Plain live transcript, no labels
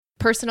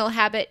Personal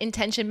Habit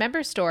Intention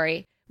Member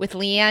Story with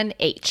Lianne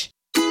H.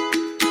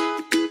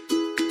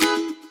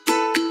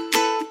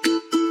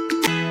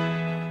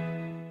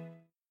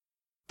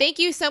 Thank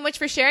you so much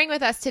for sharing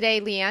with us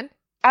today, Lianne.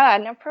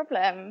 No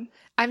problem.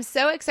 I'm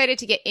so excited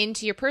to get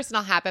into your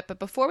personal habit, but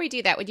before we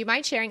do that, would you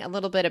mind sharing a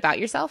little bit about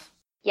yourself?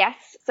 Yes,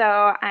 so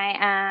I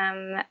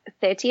am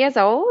 30 years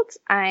old.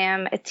 I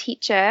am a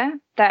teacher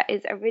that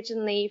is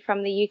originally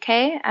from the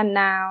UK and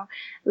now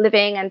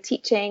living and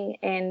teaching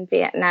in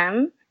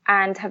Vietnam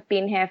and have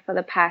been here for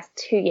the past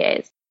 2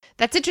 years.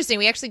 That's interesting.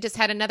 We actually just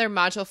had another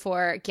Module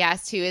 4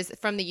 guest who is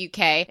from the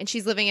UK and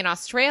she's living in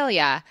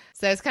Australia.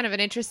 So it's kind of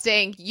an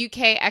interesting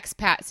UK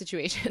expat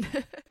situation.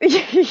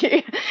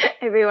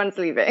 Everyone's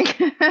leaving.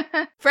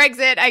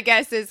 Brexit, I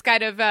guess, is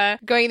kind of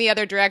going the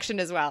other direction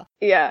as well.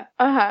 Yeah.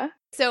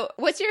 So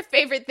what's your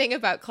favorite thing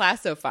about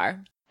class so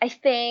far? I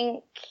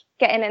think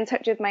getting in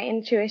touch with my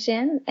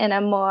intuition in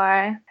a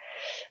more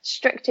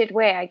structured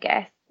way, I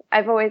guess.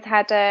 I've always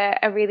had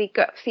a really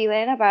gut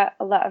feeling about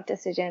a lot of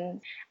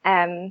decisions,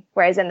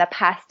 whereas in the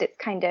past it's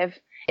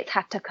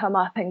had to come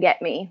up and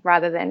get me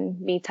rather than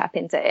me tap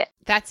into it.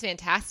 That's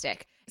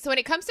fantastic. So when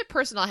it comes to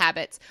personal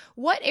habits,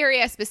 what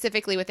area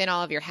specifically within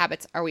all of your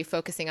habits are we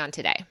focusing on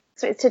today?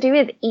 So it's to do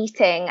with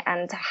eating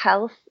and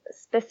health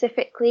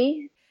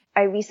specifically.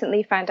 I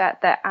recently found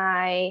out that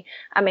I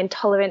am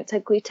intolerant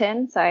to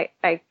gluten, so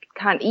I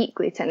can't eat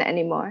gluten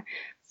anymore.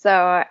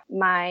 So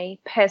my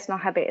personal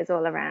habit is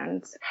all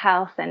around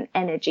health and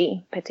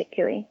energy,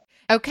 particularly.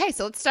 Okay,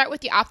 so let's start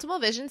with the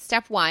optimal vision.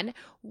 Step 1,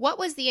 what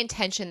was the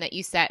intention that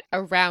you set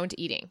around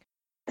eating?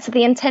 So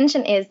the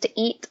intention is to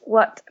eat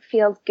what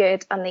feels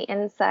good on the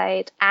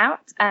inside out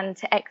and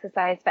to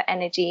exercise for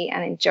energy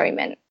and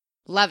enjoyment.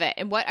 Love it.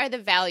 And what are the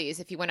values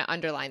if you want to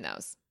underline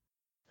those?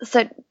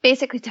 So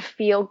basically to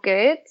feel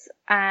good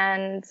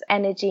and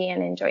energy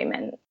and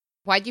enjoyment.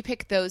 Why'd you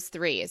pick those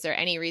 3? Is there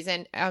any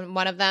reason on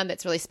one of them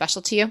that's really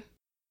special to you?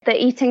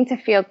 The eating to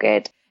feel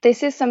good.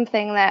 This is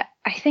something that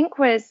I think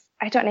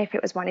I don't know if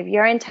it was one of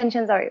your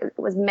intentions or it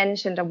was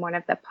mentioned on one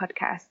of the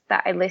podcasts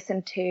that I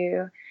listened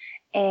to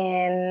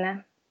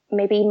in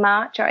maybe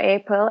March or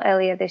April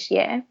earlier this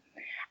year.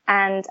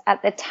 And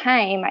at the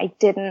time, I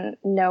didn't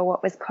know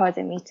what was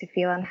causing me to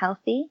feel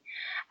unhealthy,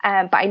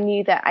 but I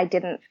knew that I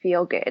didn't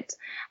feel good.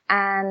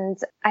 And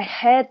I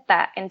heard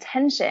that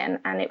intention,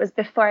 and it was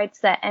before I'd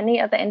set any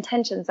other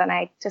intentions, and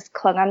I just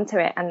clung onto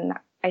it. And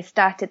I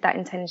started that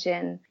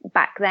intention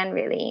back then,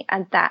 really.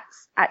 And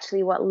that's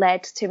actually what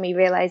led to me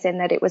realizing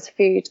that it was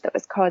food that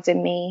was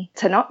causing me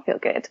to not feel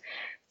good.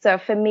 So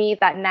for me,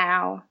 that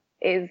now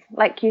is,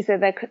 like you said,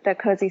 the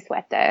cozy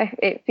sweater.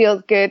 It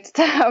feels good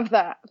to have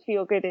that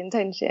feel good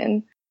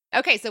intention.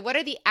 Okay, so what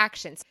are the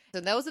actions?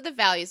 So those are the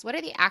values. What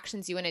are the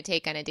actions you want to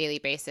take on a daily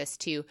basis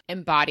to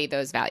embody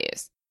those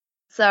values?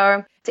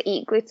 So to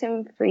eat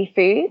gluten-free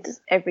food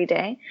every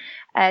day,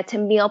 to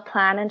meal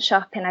plan and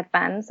shop in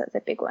advance, that's a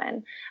big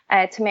one,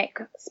 to make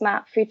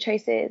smart food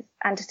choices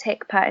and to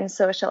take part in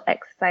social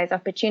exercise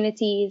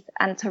opportunities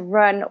and to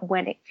run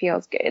when it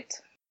feels good.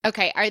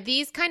 Okay, are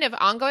these kind of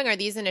ongoing or are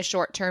these in a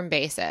short-term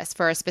basis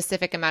for a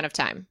specific amount of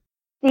time?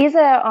 These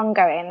are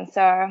ongoing,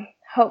 so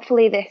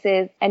hopefully this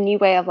is a new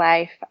way of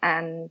life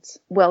and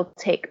will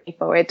take me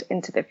forward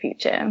into the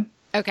future.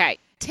 Okay.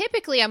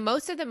 Typically, on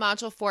most of the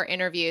Module 4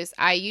 interviews,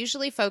 I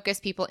usually focus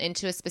people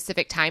into a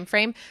specific time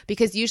frame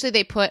because usually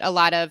they put a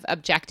lot of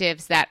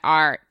objectives that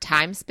are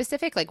time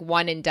specific, like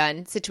one and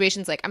done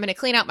situations like, I'm going to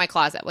clean out my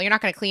closet. Well, you're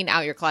not going to clean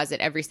out your closet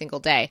every single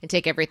day and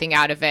take everything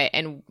out of it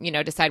and,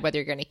 decide whether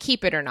you're going to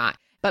keep it or not.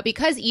 But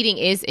because eating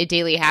is a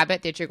daily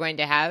habit that you're going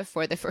to have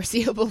for the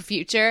foreseeable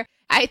future,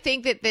 I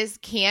think that this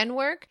can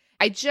work.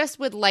 I just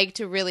would like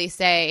to really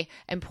say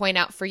and point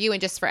out for you and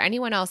just for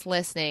anyone else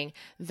listening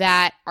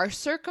that our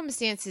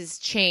circumstances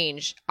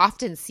change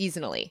often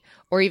seasonally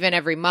or even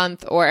every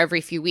month or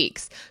every few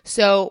weeks.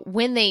 So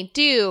when they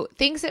do,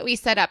 things that we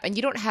set up and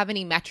you don't have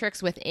any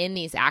metrics within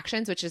these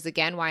actions, which is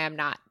again why I'm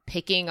not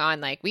picking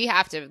on we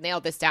have to nail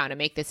this down and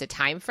make this a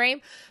time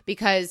frame,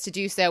 because to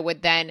do so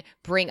would then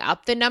bring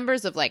up the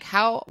numbers of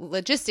how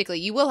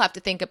logistically you will have to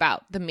think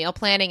about the meal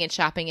planning and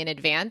shopping in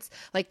advance.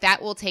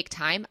 That will take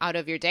time out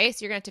of your day.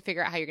 So you're going to have to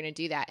figure out how you're going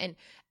to do that. And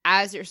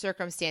as your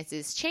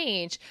circumstances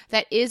change,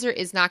 that is or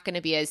is not going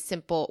to be as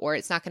simple, or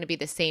it's not going to be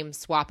the same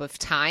swap of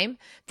time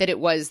that it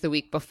was the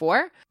week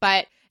before.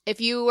 But if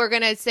you were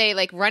going to say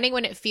running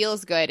when it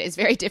feels good is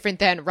very different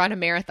than run a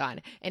marathon.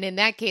 And in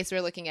that case,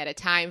 we're looking at a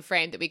time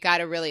frame that we got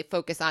to really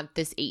focus on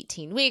this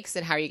 18 weeks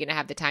and how are you going to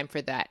have the time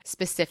for that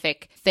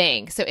specific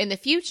thing. So in the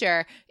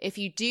future, if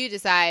you do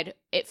decide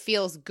it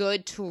feels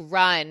good to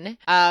run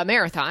a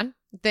marathon,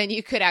 then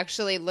you could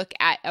actually look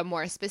at a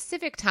more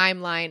specific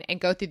timeline and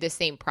go through the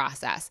same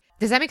process.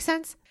 Does that make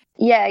sense?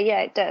 Yeah,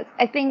 it does.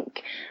 I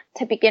think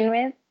to begin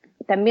with,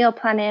 the meal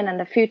planning and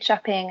the food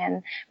shopping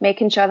and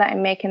making sure that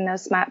I'm making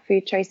those smart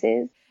food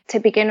choices to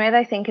begin with,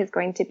 I think is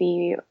going to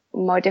be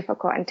more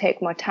difficult and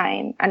take more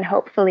time. And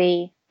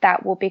hopefully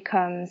that will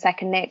become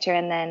second nature.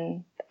 And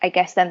then I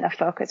guess then the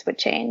focus would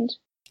change.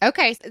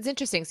 Okay. It's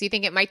interesting. So you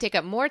think it might take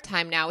up more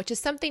time now, which is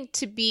something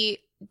to be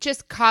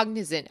just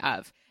cognizant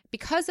of.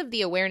 Because of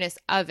the awareness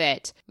of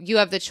it, you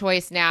have the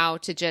choice now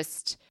to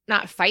just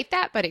not fight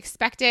that, but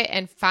expect it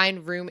and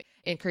find room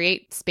and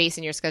create space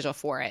in your schedule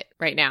for it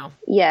right now.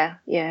 Yeah.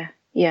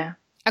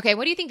 Okay,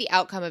 what do you think the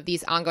outcome of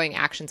these ongoing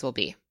actions will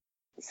be?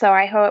 So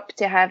I hope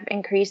to have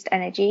increased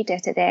energy day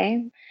to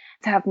day,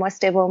 to have more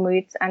stable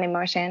moods and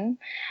emotion,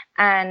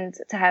 and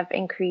to have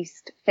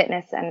increased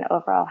fitness and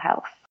overall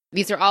health.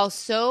 These are all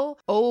so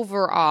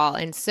overall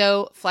and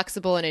so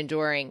flexible and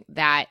enduring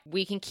that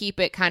we can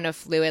keep it kind of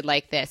fluid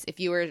like this. If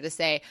you were to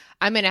say,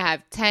 I'm going to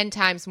have 10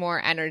 times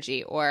more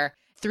energy or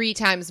 3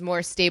 times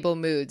more stable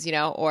moods,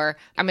 or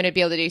I'm going to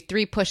be able to do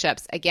 3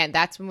 push-ups. Again,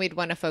 that's when we'd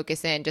want to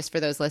focus in, just for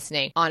those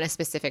listening, on a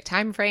specific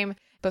time frame.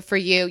 But for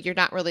you, you're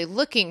not really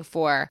looking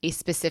for a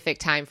specific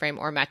time frame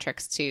or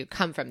metrics to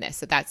come from this.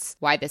 So that's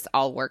why this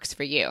all works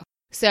for you.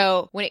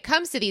 So when it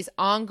comes to these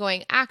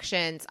ongoing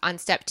actions on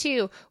step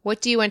 2,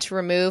 what do you want to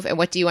remove and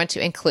what do you want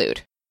to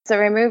include? So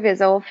remove is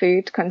all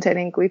food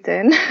containing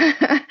gluten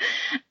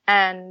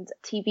and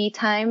TV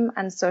time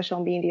and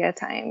social media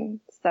time.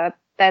 So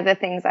they're the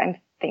things I'm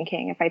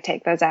thinking. If I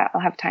take those out,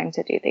 I'll have time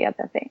to do the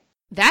other thing.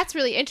 That's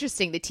really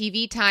interesting, the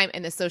TV time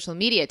and the social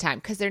media time,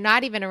 because they're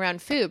not even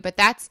around food. But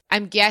that's,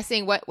 I'm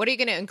guessing, what are you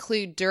going to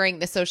include during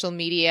the social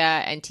media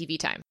and TV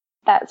time?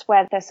 That's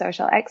where the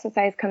social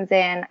exercise comes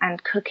in,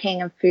 and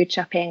cooking and food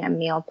shopping and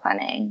meal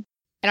planning.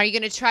 And are you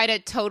going to try to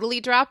totally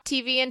drop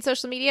TV and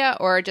social media,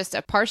 or just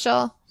a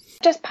partial?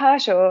 Just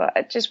partial.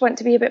 I just want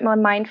to be a bit more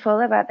mindful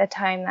about the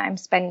time that I'm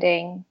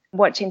spending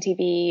watching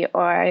TV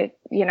or,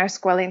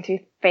 scrolling through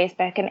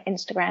Facebook and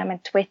Instagram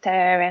and Twitter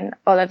and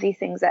all of these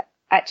things that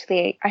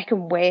actually I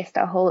can waste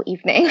a whole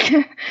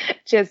evening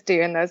just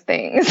doing those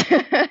things.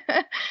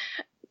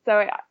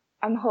 So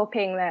I'm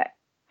hoping that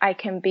I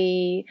can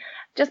be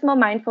just more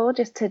mindful,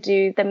 just to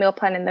do the meal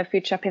plan and the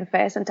food shopping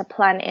first, and to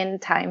plan in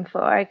time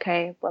for,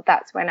 okay, well,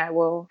 that's when I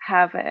will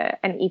have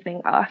an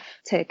evening off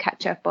to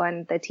catch up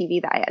on the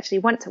TV that I actually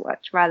want to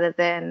watch, rather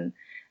than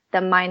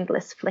the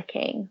mindless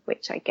flicking,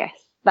 which I guess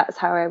that's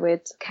how I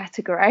would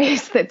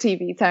categorize the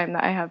TV time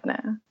that I have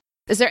now.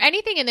 Is there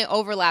anything in the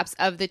overlaps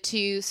of the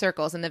 2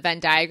 circles in the Venn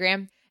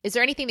diagram? Is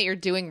there anything that you're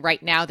doing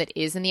right now that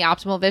is in the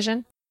optimal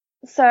vision?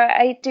 So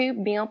I do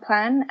meal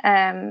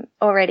plan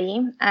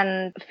already,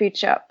 and food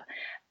shop.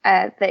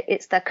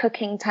 It's the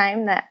cooking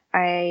time that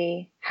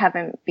I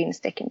haven't been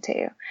sticking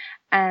to.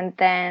 And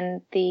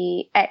then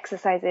the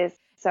exercises.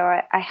 So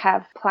I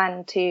have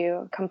planned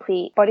to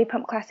complete body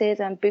pump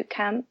classes and boot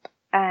camp.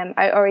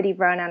 I already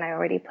run and I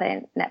already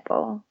play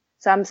netball.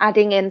 So I'm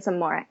adding in some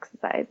more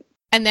exercise.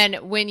 And then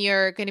when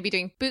you're going to be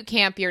doing boot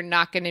camp, you're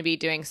not going to be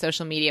doing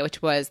social media,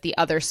 which was the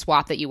other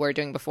swap that you were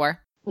doing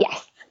before?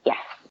 Yes.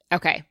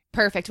 Okay,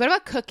 perfect. What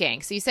about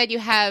cooking? So you said you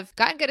have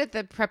gotten good at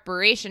the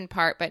preparation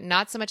part, but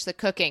not so much the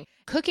cooking.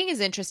 Cooking is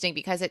interesting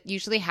because it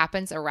usually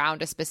happens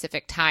around a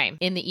specific time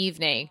in the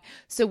evening.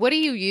 So what are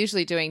you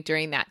usually doing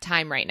during that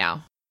time right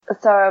now?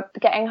 So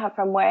getting home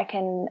from work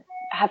and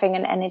having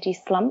an energy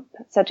slump.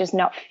 So just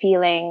not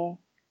feeling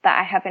that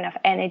I have enough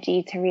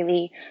energy to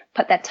really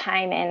put the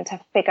time in to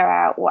figure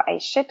out what I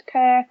should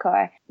cook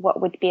or what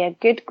would be a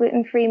good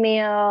gluten-free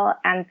meal.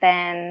 And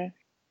then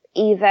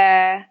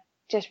either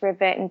just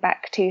reverting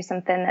back to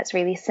something that's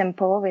really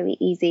simple, really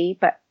easy,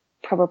 but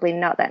probably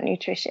not that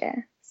nutritious.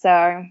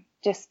 So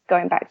just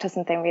going back to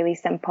something really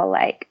simple,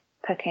 like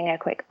cooking a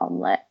quick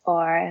omelette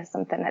or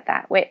something like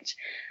that, which,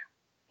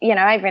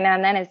 every now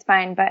and then is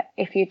fine. But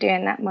if you're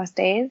doing that most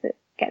days, it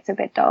gets a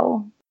bit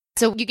dull.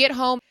 So you get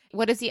home,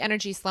 what does the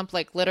energy slump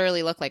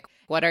literally look like?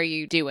 What are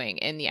you doing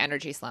in the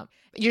energy slump?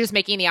 You're just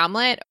making the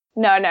omelet?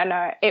 No.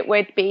 It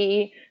would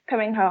be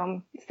coming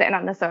home, sitting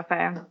on the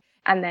sofa,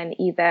 and then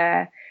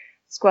either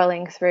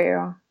scrolling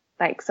through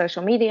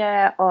social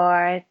media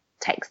or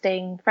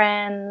texting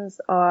friends,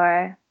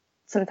 or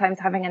sometimes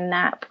having a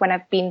nap when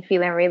I've been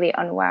feeling really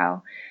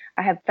unwell.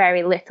 I have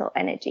very little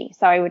energy.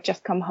 So I would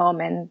just come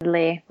home and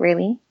lay,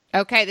 really.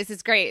 Okay, this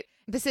is great.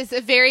 This is a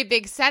very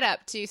big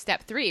setup to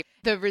step 3,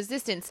 the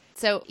resistance.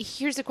 So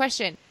here's a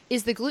question.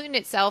 Is the gluten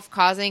itself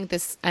causing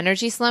this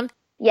energy slump?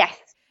 Yes.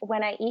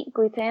 When I eat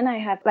gluten, I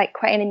have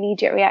quite an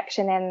immediate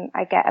reaction, and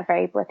I get a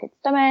very bloated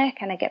stomach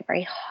and I get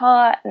very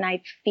hot and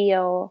I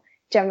feel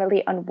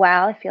generally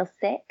unwell. I feel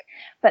sick.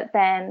 But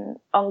then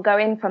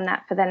ongoing from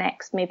that for the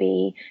next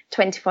maybe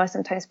 24,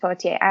 sometimes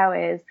 48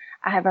 hours,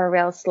 I have a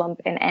real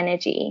slump in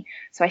energy.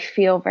 So I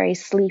feel very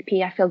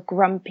sleepy. I feel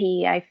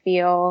grumpy. I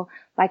feel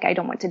like I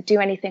don't want to do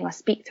anything or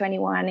speak to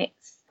anyone.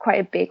 It's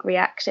quite a big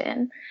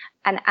reaction.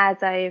 And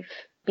as I've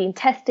been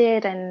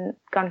tested and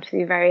gone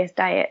through various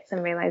diets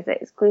and realized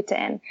that it's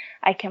gluten,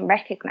 I can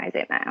recognize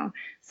it now.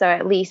 So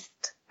at least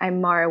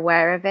I'm more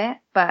aware of it.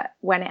 But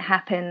when it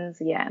happens,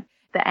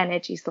 the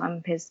energy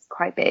slump is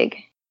quite big.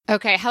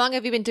 Okay. How long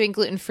have you been doing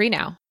gluten-free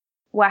now?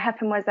 What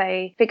happened was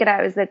I figured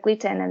out it was the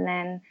gluten, and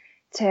then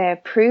to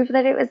prove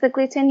that it was the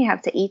gluten, you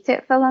have to eat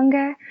it for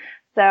longer.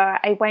 So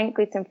I went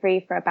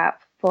gluten-free for about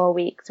 4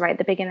 weeks, right at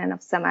the beginning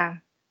of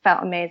summer.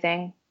 Felt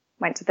amazing.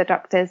 Went to the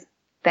doctors.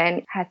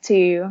 then had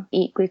to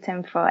eat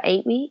gluten for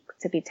 8 weeks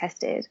to be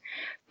tested.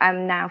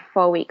 I'm now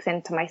 4 weeks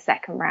into my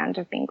second round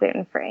of being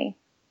gluten-free.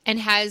 And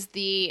has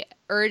the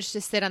urge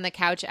to sit on the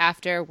couch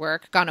after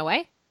work gone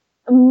away?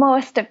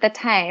 Most of the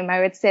time, I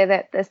would say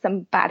that there's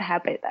some bad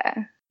habit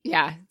there.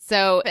 Yeah.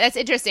 So that's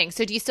interesting.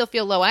 So do you still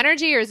feel low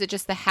energy, or is it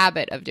just the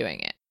habit of doing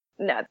it?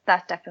 No,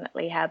 that's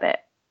definitely habit.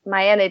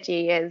 My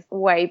energy is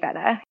way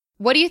better.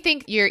 What do you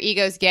think your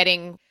ego's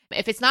getting?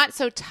 If it's not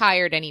so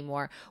tired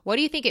anymore, what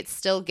do you think it's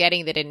still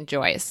getting that it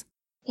enjoys?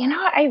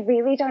 I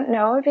really don't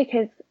know,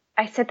 because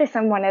I said this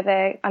on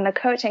the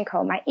coaching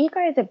call. My ego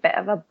is a bit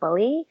of a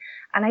bully,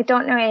 and I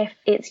don't know if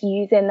it's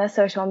using the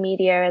social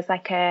media as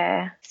like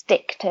a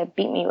stick to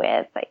beat me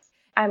with. Like,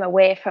 I'm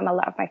away from a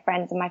lot of my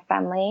friends and my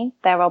family.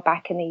 They're all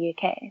back in the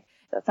UK.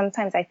 So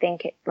sometimes I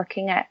think it's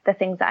looking at the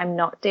things that I'm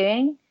not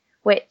doing,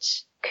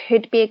 which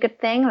could be a good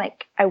thing.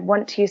 Like, I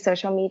want to use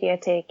social media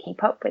to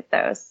keep up with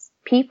those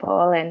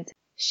people and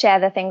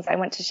share the things I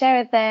want to share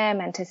with them,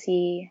 and to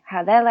see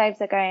how their lives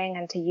are going,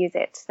 and to use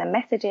it to send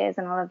messages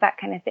and all of that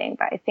kind of thing.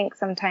 But I think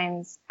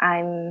sometimes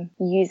I'm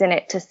using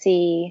it to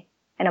see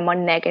in a more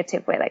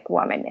negative way, like,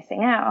 what am I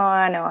missing out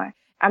on? Or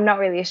I'm not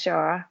really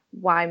sure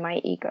why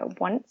my ego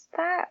wants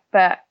that,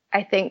 but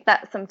I think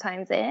that's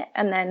sometimes it.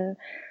 And then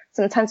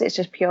sometimes it's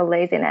just pure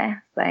laziness,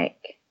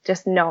 like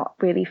just not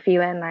really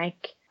feeling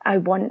like I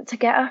want to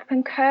get up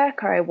and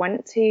cook, or I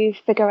want to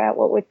figure out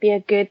what would be a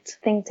good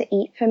thing to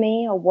eat for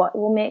me, or what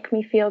will make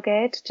me feel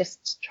good.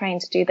 Just trying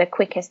to do the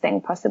quickest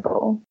thing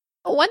possible.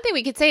 One thing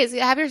we could say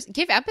is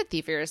give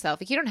empathy for yourself.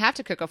 Like, you don't have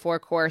to cook a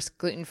 4-course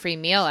gluten-free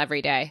meal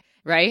every day,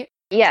 right?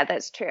 Yeah,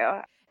 that's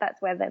true.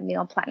 That's where the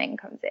meal planning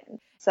comes in,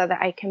 so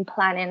that I can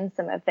plan in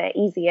some of the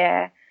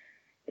easier,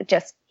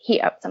 just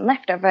heat up some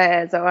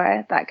leftovers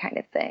or that kind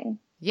of thing.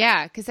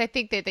 Yeah, because I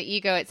think that the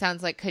ego, it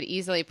sounds like, could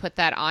easily put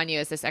that on you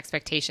as this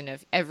expectation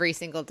of every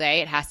single day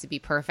it has to be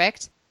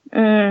perfect.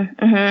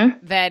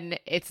 Mm-hmm. Then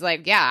it's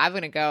like, yeah, I'm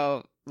going to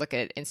go look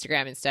at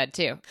Instagram instead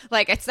too.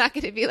 Like, it's not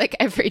going to be like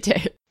every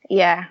day.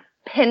 Yeah.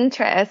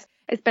 Pinterest.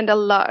 I spend a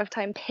lot of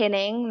time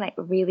pinning like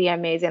really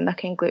amazing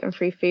looking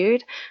gluten-free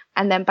food.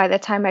 And then by the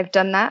time I've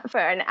done that for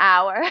an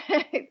hour,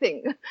 I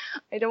think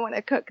I don't want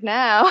to cook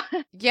now.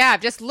 Yeah,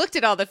 I've just looked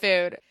at all the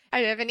food.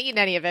 I haven't eaten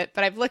any of it,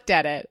 but I've looked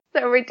at it.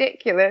 So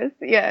ridiculous.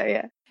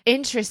 Yeah.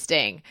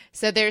 Interesting.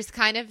 So there's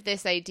kind of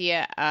this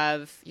idea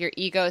of your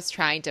ego is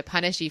trying to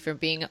punish you for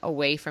being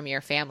away from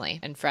your family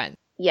and friends.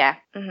 Yeah.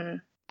 Mm-hmm.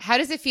 How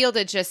does it feel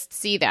to just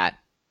see that?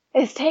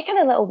 It's taken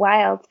a little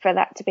while for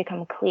that to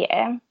become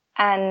clear.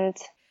 And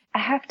I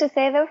have to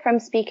say, though, from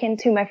speaking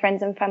to my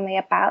friends and family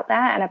about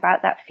that, and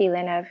about that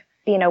feeling of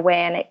being away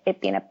and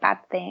it being a bad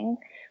thing,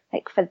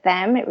 like, for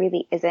them, it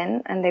really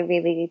isn't. And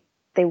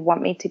they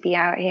want me to be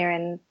out here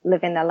and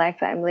living the life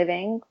that I'm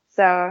living.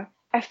 So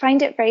I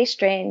find it very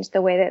strange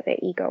the way that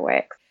the ego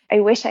works.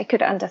 I wish I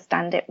could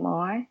understand it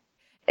more.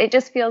 It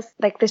just feels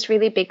like this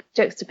really big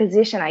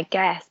juxtaposition, I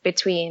guess,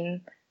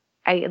 between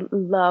I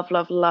love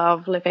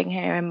living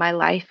here and my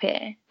life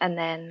here, and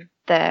then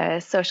the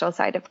social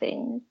side of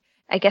things.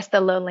 I guess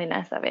the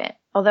loneliness of it.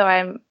 Although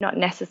I'm not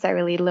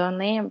necessarily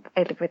lonely,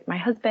 I live with my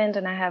husband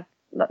and I have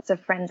lots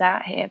of friends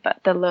out here, but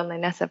the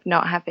loneliness of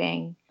not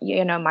having,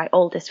 my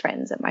oldest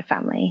friends and my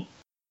family.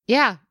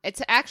 Yeah,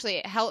 it's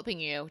actually helping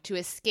you to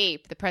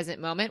escape the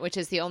present moment, which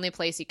is the only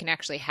place you can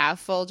actually have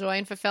full joy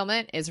and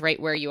fulfillment, is right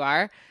where you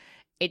are.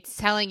 It's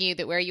telling you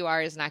that where you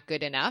are is not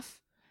good enough,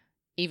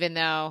 even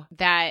though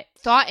that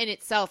thought in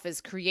itself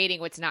is creating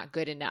what's not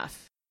good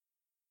enough.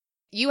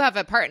 You have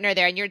a partner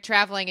there and you're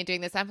traveling and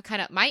doing this.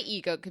 My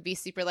ego could be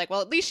super like,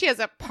 well, at least she has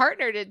a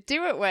partner to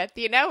do it with,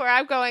 where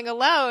I'm going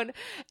alone.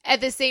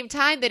 At the same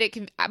time that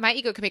my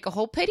ego can make a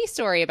whole pity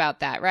story about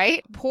that,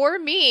 right? Poor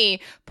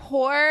me,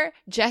 poor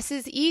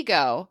Jess's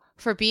ego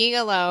for being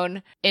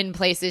alone in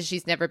places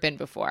she's never been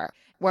before.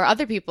 Where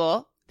other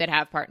people that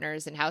have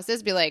partners in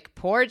houses be like,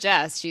 poor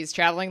Jess, she's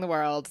traveling the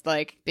world,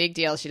 like, big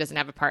deal, she doesn't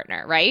have a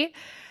partner, right?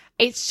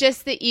 It's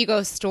just the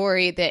ego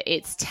story that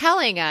it's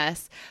telling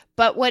us.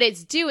 But what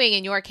it's doing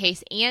in your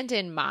case and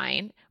in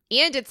mine,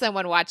 and in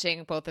someone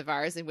watching both of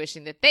ours and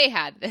wishing that they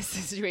had this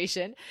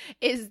situation,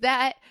 is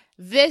that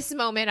this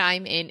moment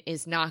I'm in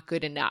is not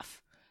good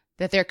enough.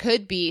 That there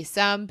could be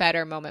some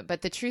better moment.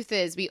 But the truth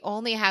is, we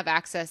only have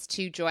access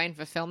to joy and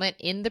fulfillment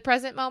in the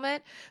present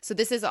moment. So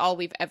this is all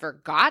we've ever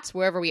got.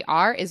 Wherever we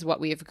are is what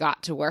we've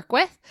got to work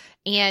with.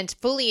 And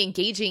fully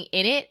engaging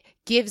in it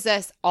gives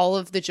us all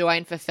of the joy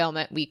and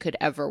fulfillment we could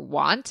ever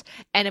want.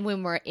 And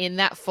when we're in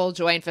that full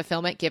joy and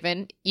fulfillment,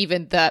 given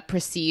even the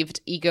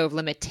perceived ego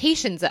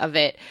limitations of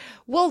it,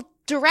 will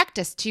direct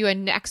us to a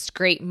next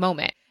great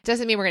moment.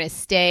 Doesn't mean we're going to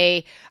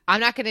stay.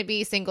 I'm not going to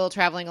be single,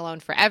 traveling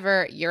alone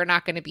forever. You're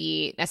not going to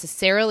be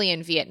necessarily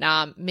in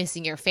Vietnam,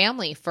 missing your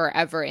family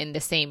forever in the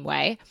same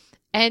way.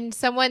 And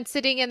someone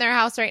sitting in their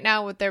house right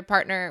now with their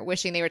partner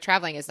wishing they were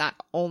traveling is not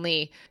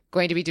only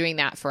going to be doing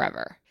that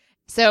forever.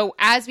 So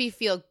as we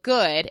feel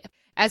good,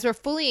 as we're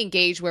fully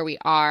engaged where we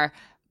are,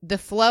 the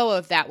flow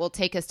of that will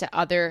take us to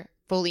other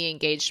fully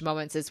engaged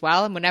moments as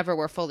well. And whenever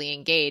we're fully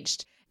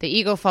engaged, the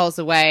ego falls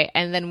away,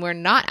 and then we're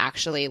not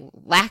actually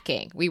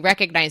lacking. We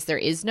recognize there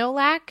is no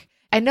lack.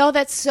 I know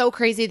that's so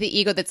crazy, the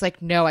ego that's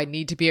like, no, I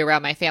need to be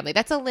around my family.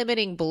 That's a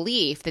limiting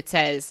belief that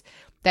says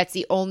that's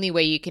the only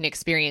way you can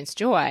experience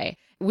joy,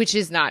 which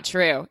is not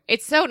true.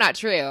 It's so not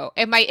true.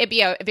 It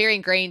be a very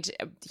ingrained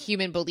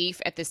human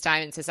belief at this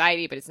time in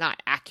society, but it's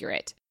not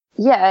accurate.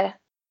 Yeah.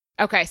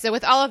 Okay, so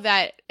with all of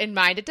that in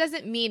mind, it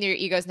doesn't mean your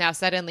ego's now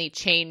suddenly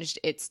changed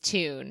its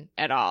tune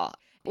at all.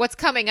 What's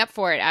coming up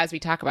for it as we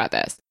talk about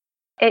this?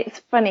 It's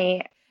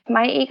funny.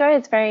 My ego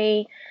is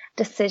very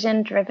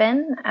decision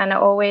driven and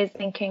always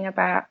thinking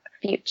about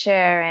future.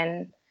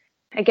 And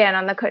again,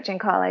 on the coaching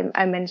call,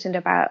 I mentioned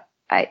about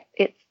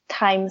it's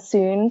time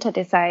soon to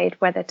decide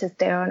whether to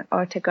stay on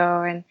or to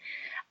go.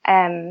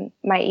 And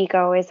my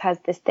ego always has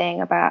this thing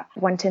about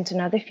wanting to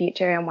know the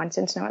future and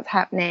wanting to know what's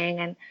happening.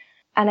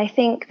 And I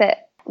think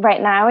that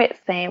right now it's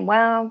saying,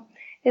 well,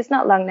 it's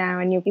not long now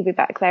and you'll be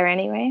back there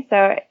anyway.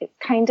 So it's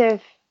kind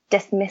of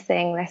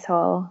dismissing this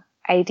whole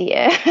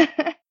idea.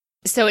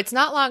 So it's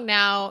not long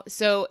now.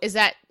 So is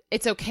that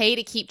it's okay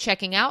to keep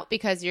checking out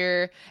because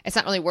it's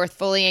not really worth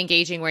fully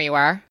engaging where you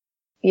are?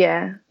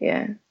 Yeah.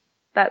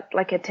 That's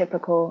like a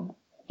typical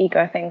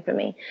ego thing for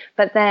me.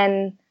 But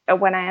then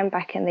when I am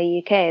back in the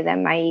UK,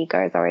 then my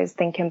ego is always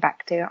thinking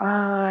back to,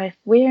 if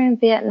we're in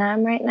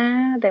Vietnam right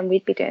now, then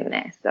we'd be doing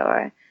this,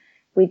 or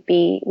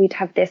we'd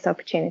have this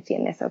opportunity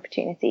and this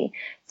opportunity.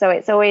 So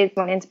it's always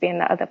wanting to be in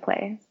the other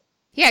place.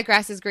 Yeah,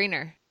 grass is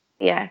greener.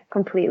 Yeah,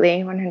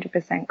 completely.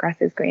 100%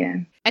 grass is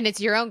greener. And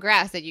it's your own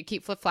grass that you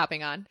keep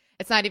flip-flopping on.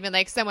 It's not even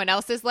like someone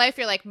else's life.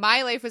 You're like,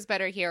 my life was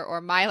better here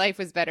or my life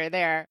was better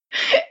there.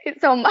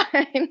 It's all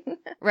mine.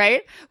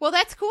 Right? Well,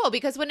 that's cool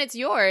because when it's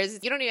yours,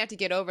 you don't even have to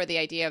get over the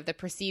idea of the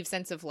perceived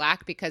sense of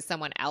lack because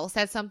someone else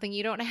has something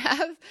you don't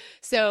have.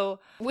 So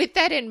with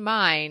that in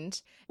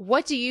mind,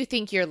 what do you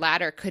think your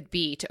ladder could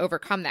be to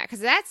overcome that? Because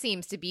that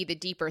seems to be the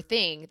deeper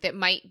thing that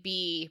might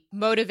be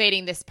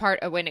motivating this part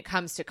of when it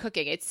comes to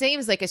cooking. It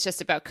seems like it's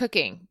just about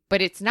cooking,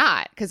 but it's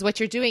not, because what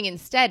you're doing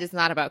instead is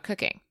not about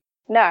cooking.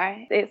 No,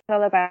 it's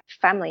all about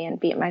family and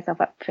beating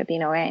myself up for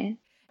being away.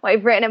 What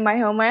I've written in my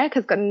homework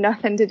has got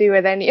nothing to do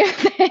with any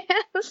of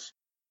this.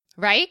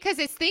 Right? Because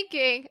it's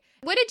thinking,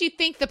 what did you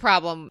think the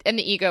problem in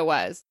the ego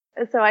was?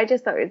 So I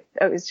just thought it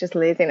was just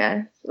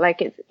laziness.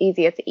 Like it's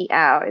easier to eat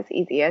out. It's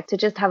easier to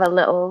just have a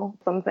little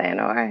something,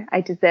 or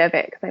I deserve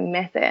it because I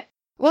miss it.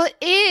 Well,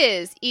 it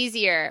is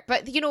easier.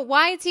 But you know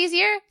why it's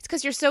easier? It's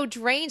because you're so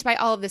drained by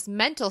all of this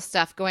mental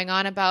stuff going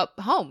on about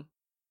home.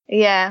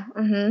 Yeah.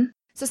 Mm-hmm.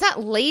 So it's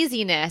not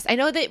laziness. I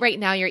know that right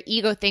now your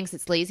ego thinks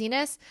it's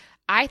laziness.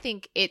 I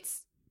think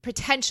it's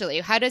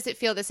potentially, how does it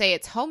feel to say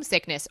it's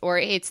homesickness or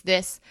it's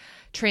this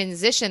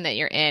transition that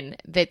you're in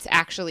that's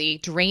actually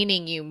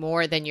draining you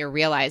more than you're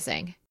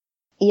realizing?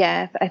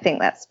 Yeah, I think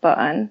that's spot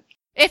on.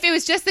 If it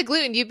was just the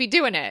gluten, you'd be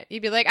doing it.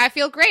 You'd be like, I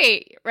feel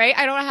great, right?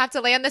 I don't have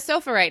to lay on the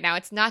sofa right now.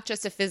 It's not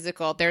just a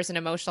physical, there's an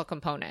emotional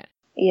component.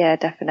 Yeah,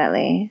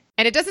 definitely.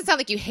 And it doesn't sound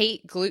like you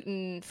hate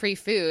gluten-free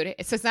food.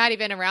 So it's not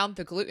even around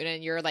the gluten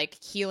and you're like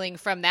healing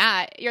from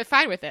that. You're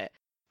fine with it.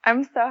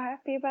 I'm so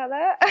happy about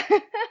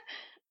that.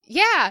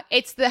 Yeah,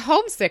 it's the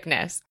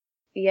homesickness.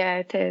 Yeah,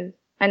 it is.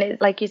 And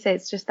it's like you say,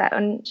 it's just that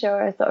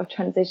unsure sort of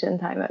transition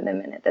time at the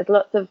minute. There's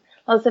lots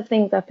of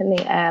things up in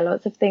the air,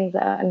 lots of things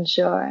that are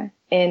unsure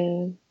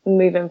in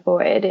moving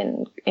forward,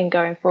 in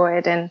going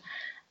forward. And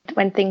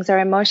when things are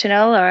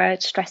emotional or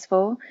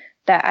stressful,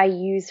 that I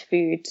use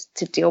food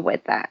to deal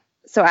with that.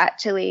 So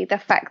actually the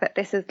fact that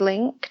this is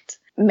linked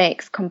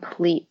makes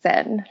complete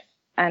sense.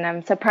 And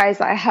I'm surprised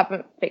that I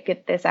haven't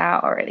figured this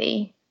out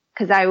already,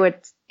 because I would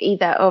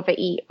either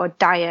overeat or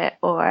diet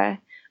or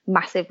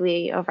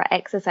massively over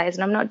exercise.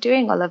 And I'm not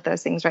doing all of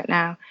those things right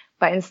now.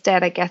 But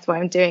instead, I guess what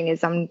I'm doing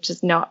is I'm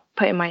just not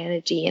putting my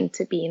energy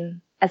into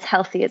being as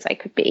healthy as I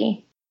could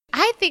be.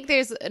 I think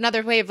there's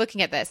another way of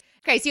looking at this.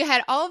 Okay, so you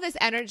had all of this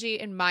energy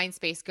and mind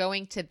space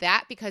going to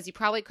that because you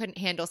probably couldn't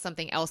handle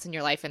something else in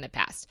your life in the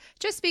past.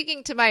 Just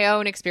speaking to my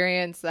own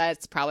experience,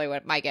 that's probably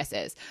what my guess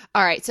is.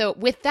 All right, so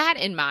with that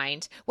in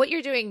mind, what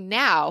you're doing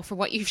now, from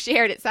what you've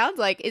shared, it sounds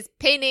like, is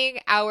pinning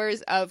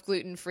hours of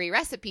gluten-free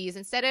recipes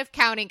instead of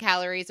counting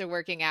calories or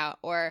working out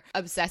or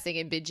obsessing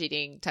and binge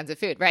eating tons of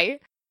food,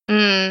 right?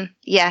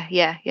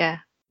 Yeah.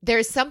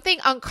 There's something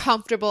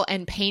uncomfortable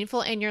and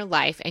painful in your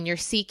life, and you're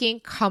seeking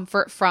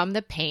comfort from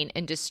the pain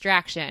and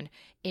distraction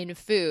in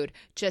food,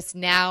 just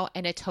now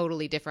in a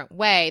totally different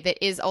way that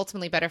is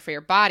ultimately better for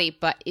your body,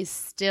 but is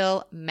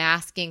still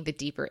masking the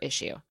deeper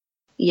issue.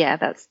 Yeah,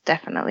 that's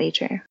definitely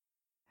true.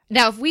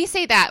 Now, if we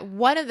say that,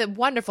 one of the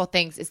wonderful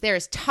things is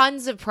there's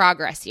tons of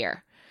progress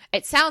here.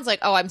 It sounds like,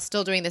 oh, I'm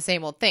still doing the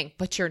same old thing,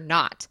 but you're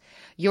not.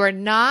 You're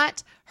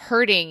not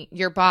hurting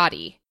your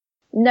body.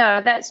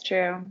 No, that's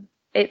true.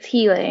 It's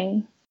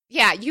healing.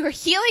 Yeah, you're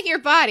healing your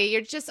body.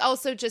 You're just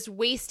also just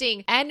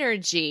wasting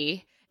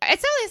energy.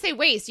 It's not like I say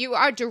waste. You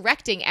are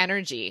directing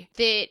energy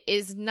that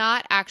is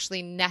not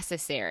actually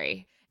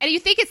necessary. And you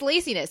think it's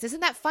laziness. Isn't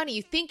that funny?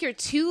 You think you're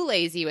too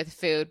lazy with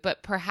food,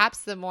 but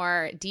perhaps the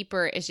more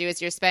deeper issue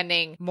is you're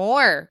spending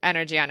more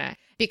energy on it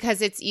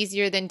because it's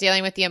easier than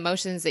dealing with the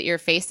emotions that you're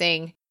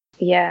facing.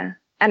 Yeah.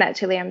 And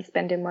actually, I'm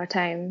spending more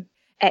time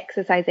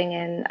exercising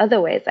in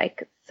other ways,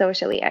 like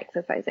socially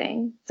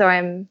exercising. So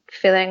I'm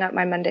filling up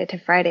my Monday to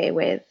Friday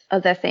with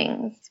other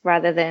things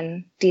rather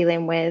than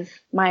dealing with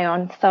my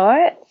own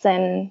thoughts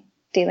and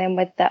dealing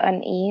with the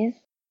unease.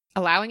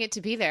 Allowing it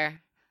to be there.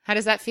 How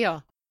does that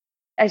feel?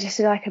 I just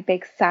feel like a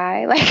big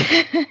sigh,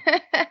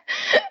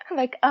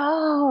 like,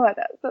 oh,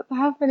 that's what's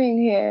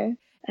happening here.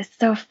 It's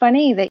so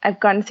funny that I've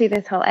gone through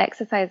this whole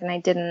exercise and I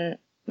didn't,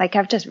 like,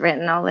 I've just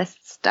written all this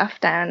stuff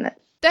down.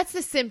 That's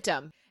the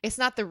symptom. It's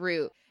not the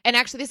root. And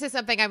actually, this is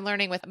something I'm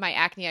learning with my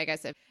acne, I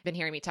guess, have been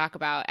hearing me talk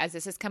about as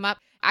this has come up.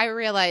 I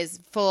realize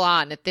full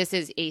on that this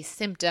is a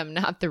symptom,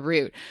 not the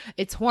root.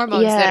 It's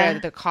hormones that are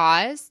the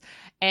cause.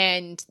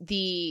 And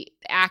the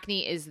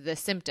acne is the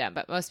symptom,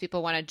 but most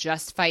people want to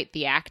just fight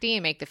the acne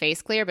and make the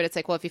face clear. But it's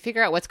like, well, if you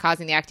figure out what's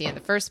causing the acne in the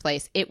first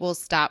place, it will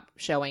stop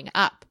showing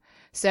up.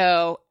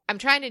 So I'm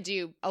trying to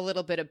do a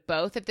little bit of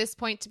both at this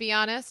point, to be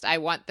honest. I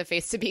want the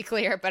face to be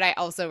clear, but I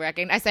also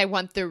recognize I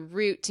want the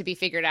root to be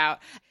figured out.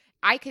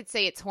 I could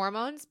say it's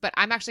hormones, but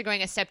I'm actually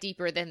going a step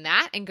deeper than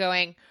that and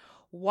going,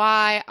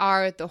 why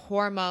are the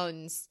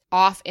hormones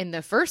off in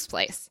the first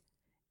place?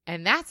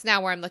 And that's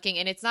now where I'm looking.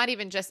 And it's not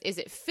even just, is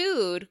it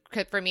food?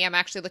 For me, I'm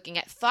actually looking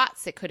at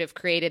thoughts that could have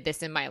created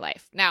this in my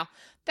life. Now,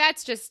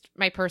 that's just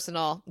my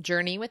personal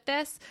journey with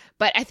this.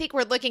 But I think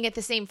we're looking at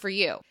the same for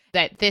you,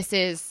 that this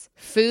is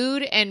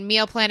food and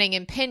meal planning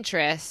and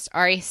Pinterest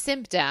are a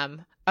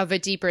symptom of a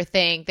deeper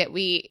thing that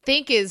we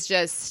think is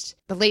just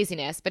the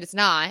laziness, but it's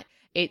not.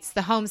 It's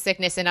the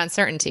homesickness and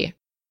uncertainty.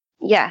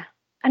 Yeah.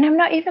 And I'm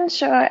not even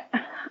sure,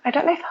 I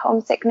don't know if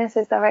homesickness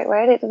is the right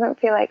word. It doesn't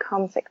feel like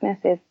homesickness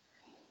is.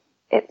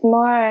 It's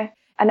more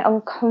an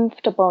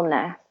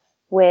uncomfortableness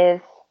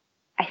with,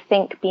 I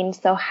think, being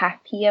so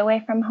happy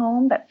away from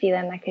home, but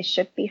feeling like I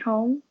should be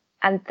home.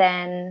 And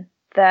then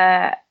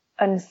the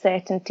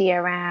uncertainty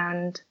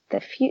around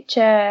the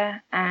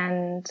future.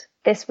 And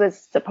this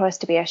was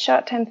supposed to be a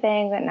short-term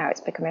thing, but now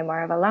it's becoming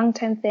more of a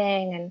long-term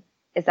thing. And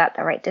is that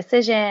the right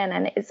decision?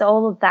 And it's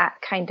all of that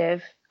kind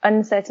of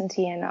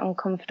uncertainty and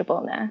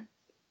uncomfortableness.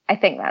 I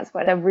think that's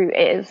what the root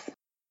is.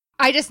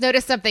 I just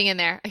noticed something in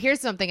there.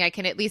 Here's something I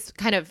can at least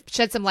kind of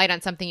shed some light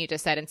on something you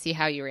just said and see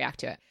how you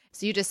react to it.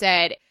 So you just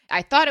said,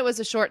 I thought it was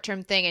a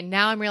short-term thing, and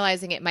now I'm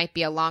realizing it might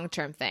be a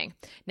long-term thing.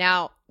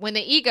 Now, when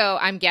the ego,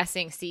 I'm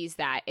guessing, sees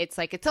that, it's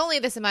like, it's only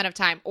this amount of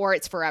time or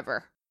it's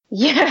forever.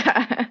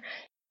 Yeah.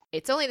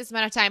 It's only this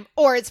amount of time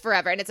or it's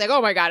forever. And it's like,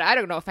 oh my God, I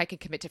don't know if I can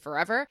commit to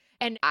forever.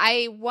 And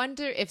I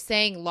wonder if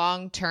saying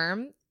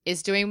long-term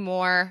is doing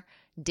more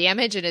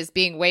damage and is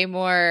being way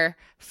more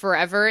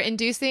forever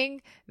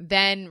inducing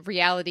than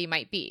reality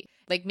might be.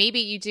 Like maybe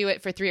you do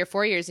it for 3 or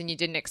 4 years and you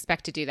didn't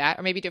expect to do that,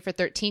 or maybe you do it for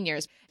 13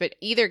 years. But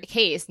either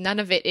case, none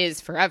of it is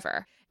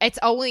forever. It's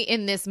only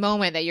in this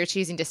moment that you're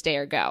choosing to stay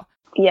or go.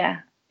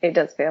 Yeah, it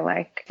does feel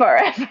like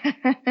forever.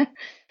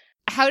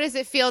 How does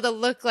it feel to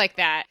look like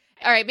that?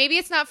 All right, maybe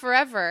it's not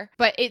forever,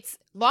 but it's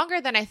longer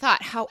than I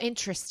thought. How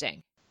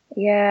interesting.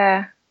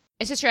 Yeah.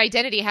 It's just your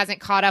identity hasn't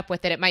caught up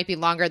with it. It might be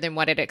longer than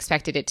what it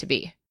expected it to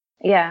be.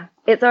 Yeah,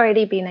 it's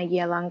already been a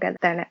year longer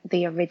than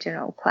the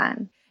original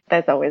plan.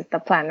 There's always the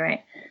plan,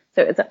 right?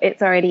 So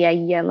it's already a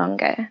year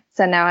longer.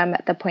 So now I'm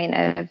at the point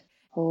of,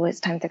 oh,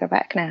 it's time to go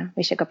back now.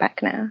 We should go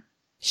back now.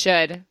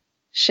 Should,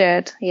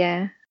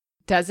 yeah.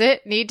 Does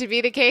it need to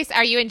be the case?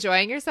 Are you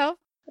enjoying yourself?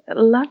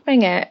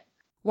 Loving it.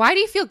 Why do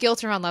you feel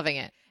guilt around loving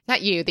it?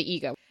 Not you, the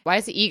ego. Why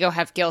does the ego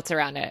have guilt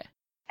around it?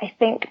 I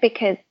think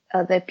because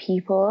other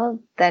people,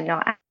 they're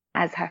not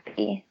as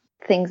happy.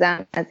 Things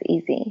aren't as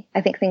easy.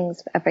 I think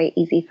things are very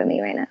easy for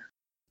me right now.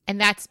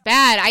 And that's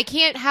bad. I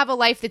can't have a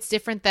life that's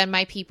different than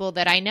my people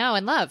that I know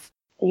and love.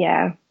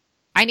 Yeah.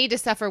 I need to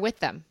suffer with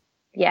them.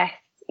 Yes.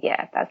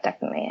 Yeah, that's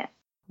definitely it.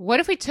 What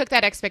if we took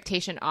that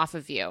expectation off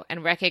of you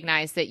and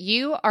recognized that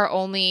you are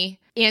only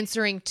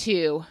answering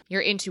to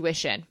your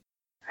intuition?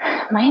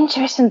 My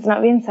intuition's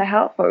not been so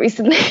helpful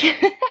recently.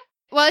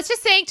 Well, it's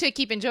just saying to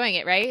keep enjoying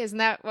it, right? Isn't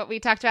that what we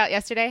talked about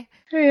yesterday?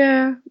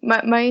 Yeah.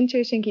 My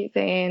intuition keeps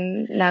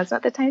saying, now's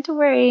not the time to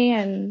worry,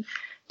 and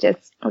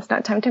just, it's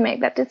not time to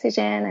make that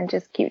decision, and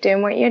just keep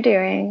doing what you're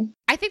doing.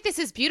 I think this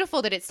is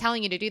beautiful that it's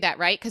telling you to do that,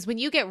 right? Because when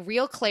you get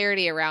real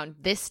clarity around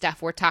this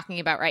stuff we're talking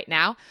about right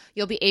now,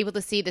 you'll be able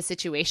to see the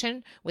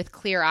situation with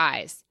clear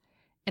eyes.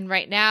 And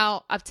right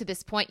now, up to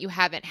this point, you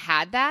haven't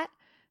had that.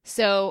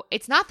 So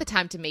it's not the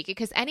time to make it,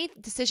 because any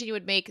decision you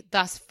would make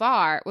thus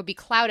far would be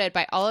clouded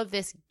by all of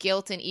this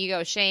guilt and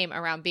ego shame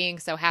around being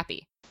so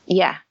happy.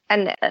 Yeah.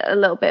 And a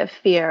little bit of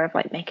fear of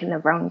like making the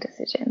wrong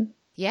decision.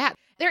 Yeah.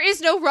 There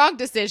is no wrong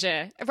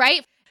decision,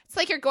 right? It's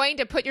like you're going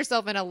to put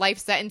yourself in a life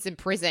sentence in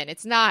prison.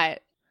 It's not.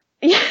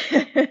 Yeah.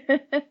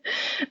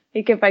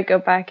 Like if I go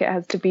back, it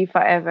has to be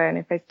forever. And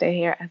if I stay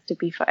here, it has to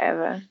be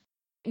forever.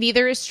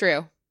 Neither is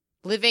true.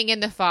 Living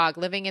in the fog,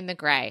 living in the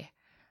gray.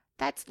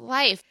 That's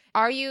life.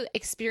 Are you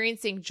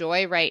experiencing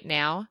joy right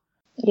now?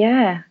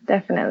 Yeah,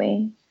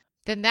 definitely.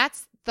 then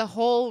that's the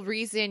whole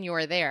reason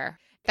you're there.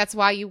 That's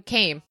why you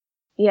came.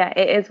 Yeah,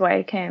 it is why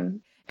I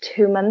came.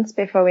 2 months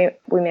before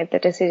we made the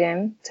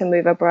decision to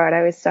move abroad,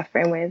 I was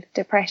suffering with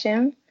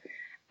depression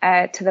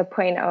to the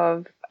point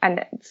of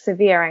and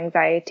severe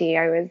anxiety.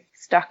 I was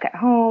stuck at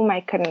home.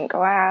 I couldn't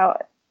go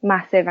out.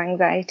 Massive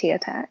anxiety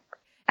attacks.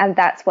 And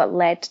that's what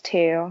led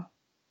to,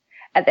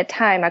 at the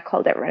time, I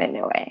called it running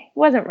away. It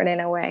wasn't running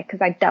away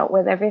because I dealt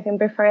with everything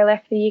before I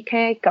left the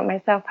UK, got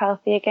myself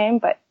healthy again.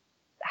 But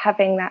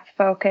having that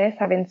focus,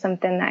 having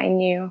something that I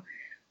knew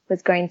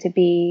was going to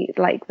be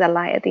like the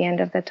light at the end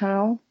of the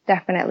tunnel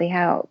definitely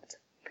helped.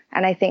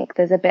 And I think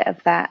there's a bit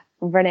of that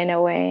running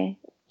away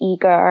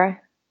ego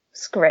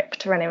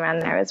script running around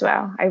there as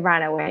well. I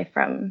ran away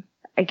from,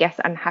 I guess,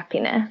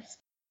 unhappiness.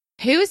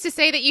 Who's to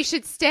say that you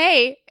should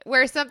stay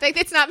where something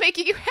that's not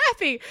making you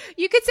happy?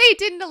 You could say it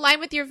didn't align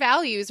with your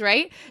values,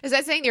 right? Is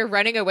that saying you're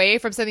running away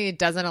from something that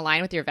doesn't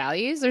align with your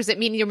values? Or does it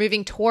mean you're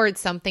moving towards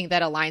something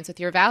that aligns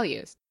with your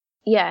values?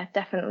 Yeah,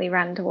 definitely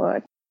ran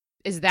towards.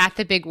 Is that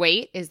the big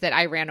weight? Is that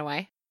I ran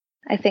away?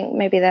 I think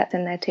maybe that's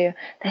in there too.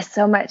 There's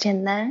so much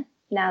in there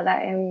now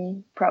that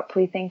I'm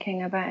properly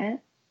thinking about it.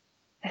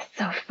 It's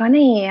so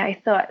funny.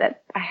 I thought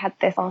that I had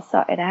this all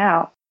sorted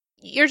out.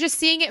 You're just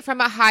seeing it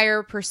from a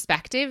higher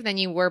perspective than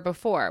you were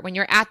before. When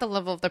you're at the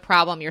level of the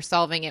problem, you're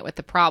solving it with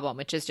the problem,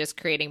 which is just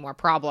creating more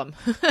problem.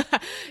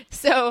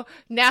 So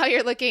now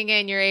you're looking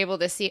and you're able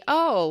to see,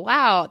 oh,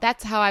 wow,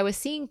 that's how I was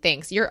seeing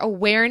things. Your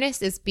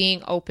awareness is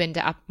being opened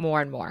up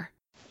more and more.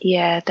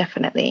 Yeah,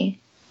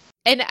 definitely.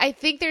 And I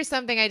think there's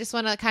something I just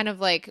want to kind of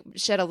like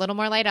shed a little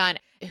more light on.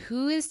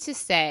 Who is to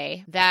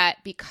say that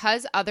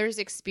because others'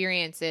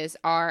 experiences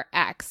are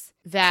X,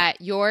 that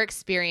your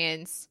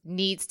experience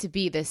needs to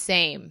be the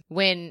same,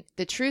 when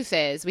the truth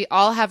is we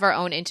all have our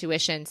own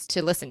intuitions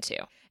to listen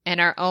to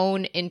and our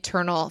own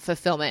internal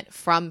fulfillment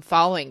from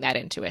following that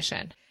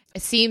intuition.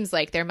 It seems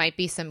like there might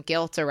be some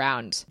guilt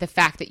around the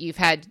fact that you've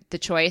had the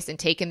choice and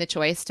taken the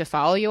choice to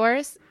follow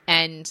yours.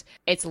 And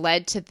it's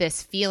led to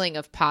this feeling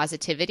of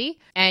positivity.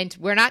 And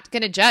we're not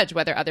going to judge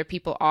whether other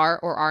people are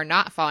or are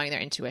not following their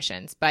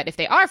intuitions. But if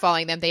they are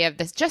following them, they have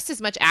this just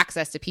as much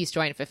access to peace,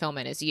 joy, and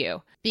fulfillment as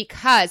you.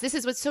 Because this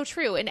is what's so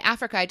true. In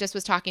Africa, I just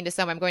was talking to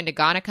someone, I'm going to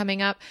Ghana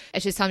coming up,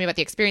 and she's telling me about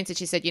the experience. And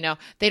she said, you know,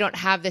 they don't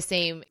have the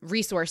same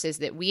resources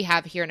that we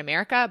have here in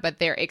America, but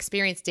their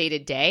experience day to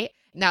day.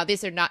 Now,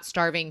 these are not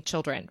starving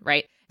children,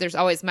 right? There's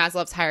always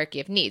Maslow's hierarchy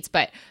of needs,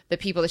 but the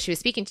people that she was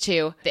speaking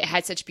to that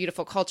had such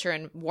beautiful culture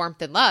and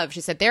warmth and love,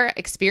 she said their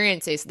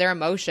experiences, their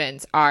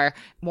emotions are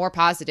more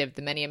positive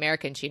than many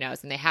Americans she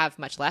knows, and they have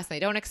much less, and they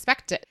don't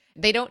expect it.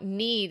 They don't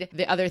need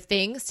the other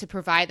things to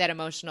provide that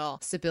emotional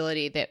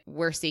stability that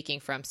we're seeking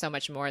from so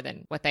much more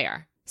than what they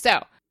are.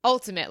 So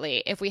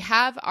ultimately, if we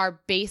have our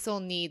basal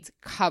needs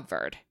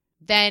covered,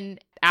 then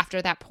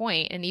after that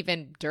point, and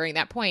even during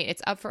that point,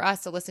 it's up for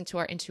us to listen to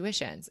our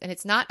intuitions. And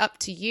it's not up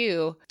to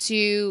you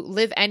to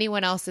live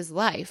anyone else's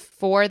life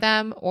for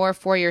them or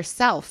for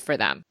yourself for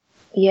them.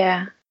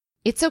 Yeah.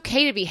 It's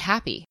okay to be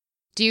happy.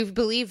 Do you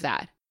believe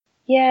that?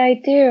 Yeah,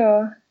 I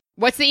do.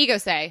 What's the ego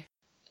say?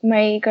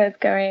 My ego is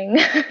going.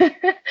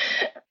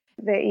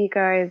 The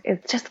ego is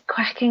just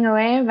quacking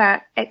away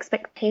about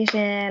expectation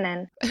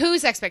and...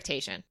 Whose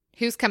expectation?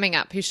 Who's coming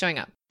up? Who's showing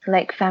up?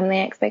 Like family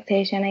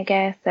expectation, I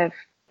guess, of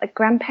like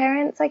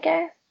grandparents, I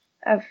guess,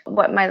 of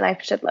what my life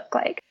should look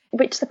like,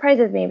 which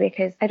surprises me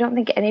because I don't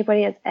think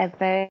anybody has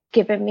ever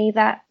given me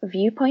that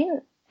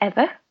viewpoint,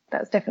 ever.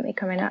 That's definitely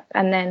coming up.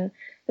 And then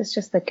there's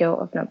just the guilt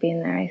of not being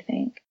there, I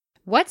think.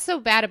 What's so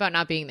bad about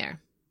not being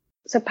there?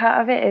 So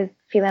part of it is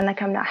feeling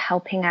like I'm not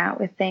helping out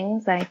with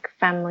things like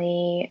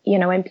family, you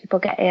know, when people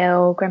get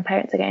ill,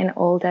 grandparents are getting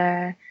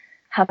older,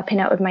 helping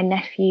out with my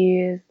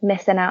nephews,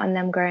 missing out on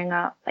them growing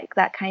up, like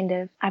that kind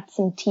of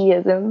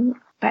absenteeism.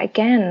 But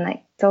again,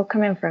 like it's all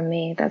coming from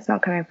me. That's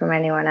not coming from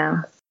anyone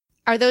else.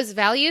 Are those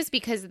values?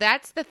 Because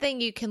that's the thing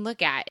you can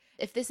look at.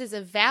 If this is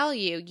a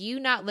value, you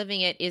not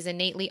living it is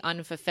innately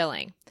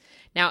unfulfilling.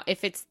 Now,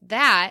 if it's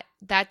that,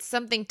 that's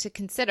something to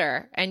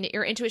consider. And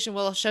your intuition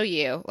will show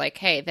you like,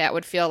 hey, that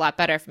would feel a lot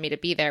better for me to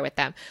be there with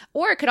them.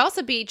 Or it could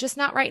also be just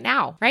not right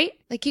now, right?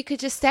 Like you could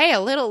just stay a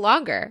little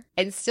longer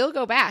and still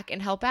go back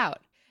and help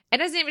out. It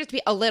doesn't even have to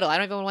be a little. I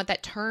don't even want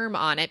that term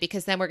on it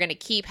because then we're going to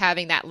keep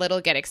having that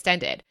little get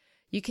extended.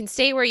 You can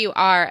stay where you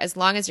are as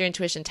long as your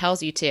intuition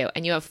tells you to,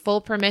 and you have full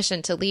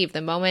permission to leave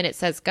the moment it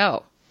says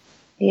go.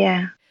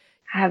 Yeah.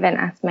 I haven't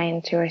asked my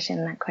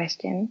intuition that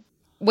question.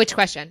 Which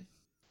question?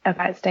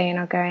 About staying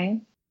or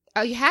going.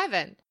 Oh, you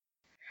haven't?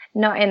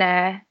 Not in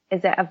a,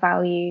 is it a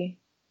value?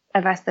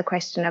 I've asked the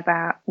question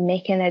about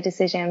making a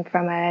decision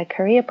from a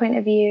career point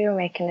of view,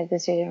 making a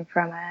decision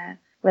from a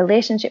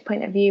relationship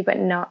point of view, but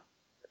not,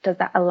 does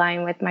that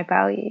align with my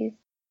values?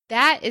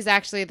 That is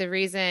actually the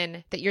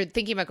reason that you're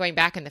thinking about going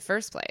back in the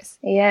first place.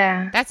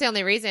 Yeah. That's the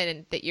only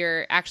reason that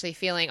you're actually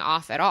feeling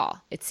off at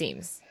all, it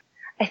seems.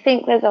 I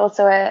think there's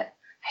also I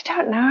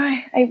don't know.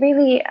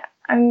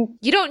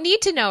 You don't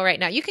need to know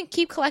right now. You can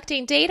keep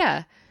collecting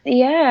data.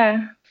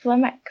 Yeah.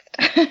 Flummoxed.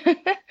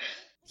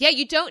 Yeah,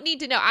 you don't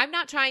need to know. I'm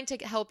not trying to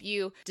help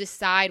you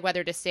decide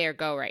whether to stay or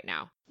go right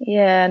now.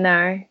 Yeah,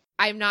 no.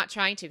 I'm not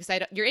trying to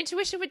because your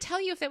intuition would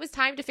tell you if it was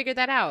time to figure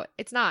that out.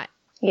 It's not.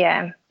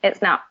 Yeah,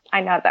 it's not.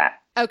 I know that.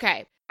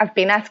 Okay. I've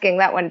been asking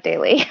that one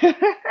daily.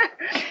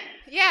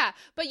 Yeah,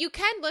 but you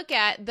can look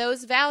at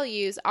those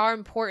values are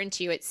important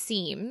to you, it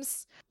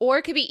seems, or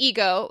it could be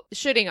ego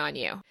shooting on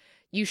you.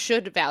 You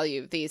should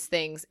value these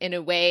things in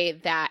a way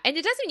that, and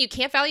it doesn't mean you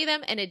can't value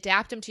them and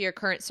adapt them to your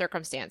current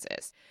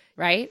circumstances,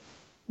 right?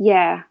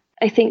 Yeah,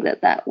 I think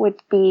that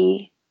would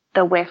be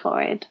the way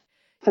forward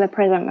for the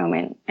present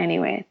moment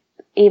anyway.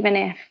 Even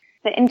if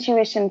the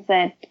intuition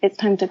said it's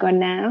time to go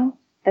now,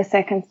 the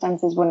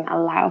circumstances wouldn't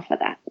allow for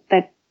that.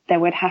 That there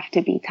would have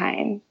to be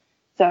time.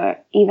 So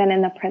even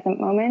in the present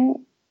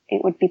moment,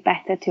 it would be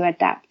better to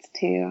adapt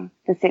to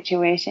the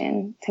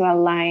situation to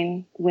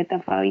align with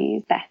the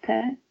values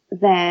better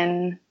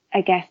than,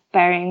 I guess,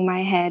 burying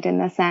my head in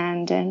the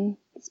sand and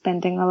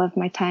spending all of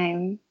my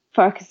time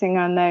focusing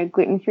on the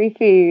gluten-free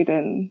food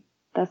and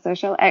the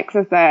social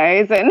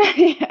exercise and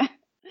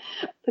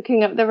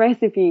looking up the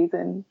recipes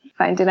and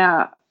finding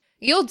out.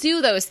 You'll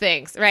do those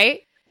things,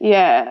 right?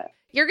 Yeah.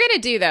 You're going to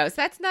do those.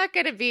 That's not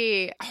going to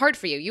be hard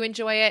for you. You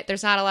enjoy it.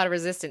 There's not a lot of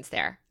resistance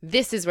there.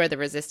 This is where the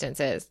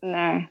resistance is.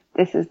 No,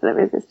 this is the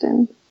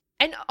resistance.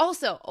 And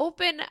also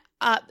open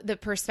up the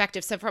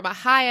perspective. So from a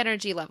high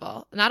energy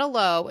level, not a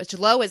low, which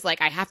low is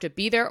like I have to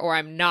be there or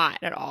I'm not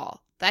at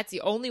all. That's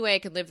the only way I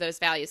can live those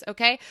values.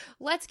 Okay,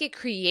 let's get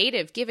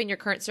creative given your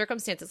current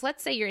circumstances.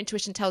 Let's say your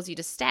intuition tells you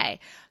to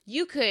stay.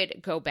 You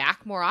could go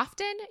back more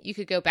often. You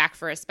could go back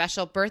for a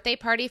special birthday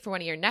party for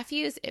one of your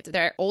nephews. If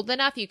they're old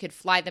enough, you could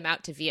fly them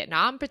out to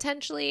Vietnam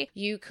potentially.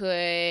 You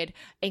could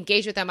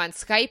engage with them on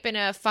Skype in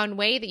a fun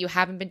way that you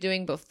haven't been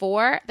doing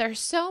before. There's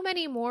so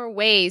many more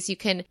ways you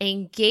can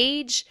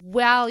engage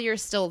while you're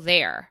still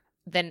there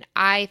than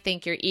I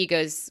think your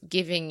ego's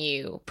giving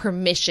you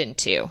permission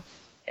to.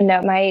 No,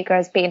 my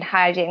ego's been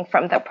hiding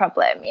from the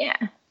problem, yeah.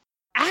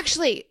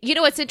 Actually, you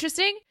know what's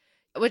interesting?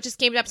 What just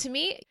came up to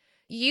me?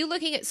 You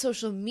looking at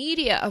social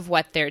media of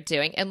what they're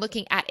doing and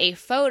looking at a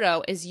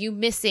photo is you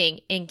missing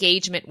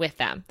engagement with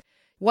them.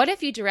 What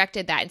if you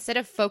directed that instead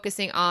of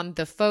focusing on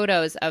the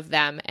photos of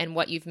them and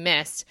what you've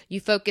missed, you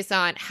focus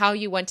on how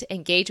you want to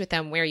engage with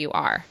them where you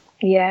are?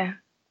 Yeah,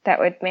 that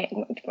would make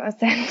much more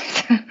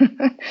sense.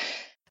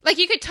 Like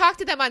you could talk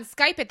to them on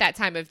Skype at that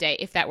time of day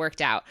if that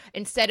worked out,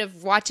 instead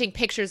of watching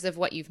pictures of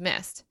what you've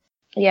missed.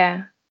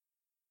 Yeah.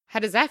 How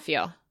does that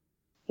feel?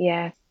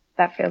 Yeah,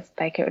 that feels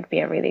like it would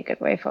be a really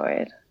good way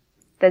forward.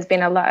 There's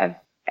been a lot of,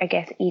 I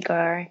guess,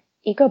 ego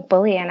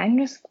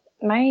bullying.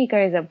 My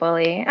ego is a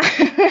bully.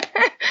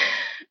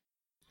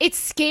 It's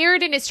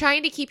scared and it's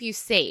trying to keep you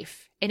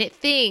safe. And it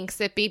thinks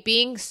that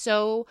being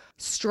so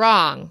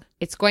strong,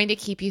 it's going to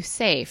keep you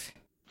safe.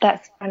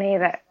 That's funny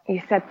that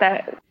you said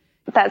that.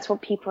 That's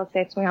what people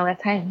say to me all the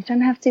time. You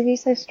don't have to be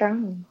so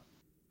strong.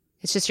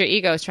 It's just your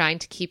ego is trying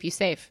to keep you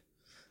safe.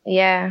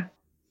 Yeah.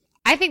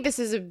 I think this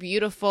is a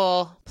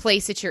beautiful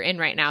place that you're in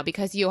right now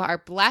because you are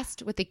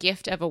blessed with the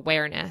gift of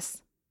awareness.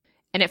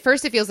 And at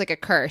first it feels like a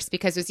curse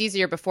because it was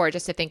easier before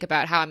just to think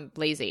about how I'm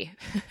lazy.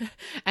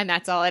 And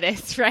that's all it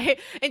is,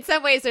 right? In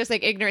some ways there's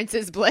like ignorance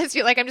is bliss.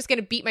 You're like, I'm just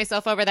going to beat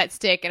myself over that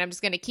stick and I'm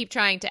just going to keep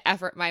trying to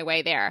effort my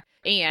way there.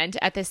 And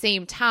at the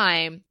same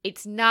time,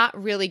 it's not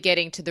really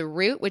getting to the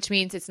root, which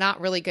means it's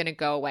not really going to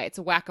go away. It's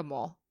a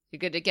whack-a-mole. You're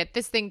going to get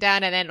this thing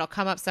done and then it'll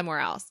come up somewhere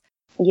else.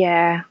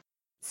 Yeah.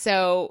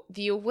 So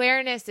the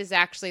awareness is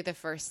actually the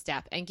first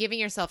step, and giving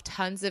yourself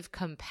tons of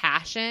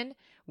compassion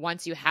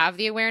once you have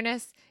the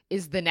awareness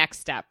is the next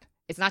step.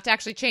 It's not to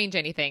actually change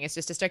anything. It's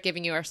just to start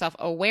giving yourself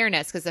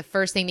awareness, because the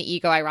first thing the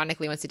ego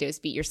ironically wants to do is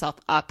beat yourself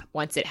up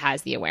once it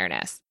has the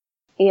awareness.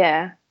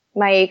 Yeah.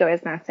 My ego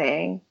is now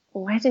saying,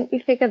 why didn't you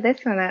figure this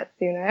one out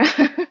sooner?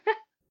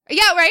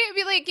 Yeah, right? It'd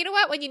be like, you know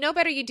what? When you know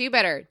better, you do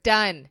better.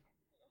 Done.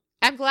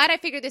 I'm glad I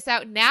figured this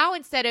out now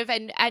instead of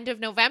an end of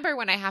November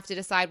when I have to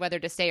decide whether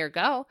to stay or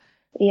go.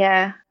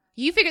 Yeah.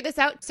 You figured this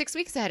out 6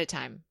 weeks ahead of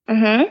time.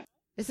 Mm-hmm.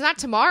 It's not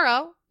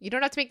tomorrow. You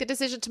don't have to make the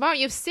decision tomorrow.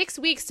 You have 6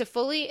 weeks to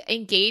fully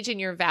engage in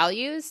your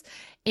values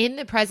in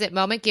the present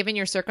moment, given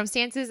your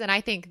circumstances. And I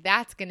think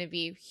that's going to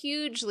be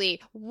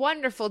hugely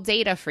wonderful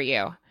data for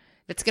you.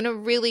 That's going to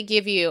really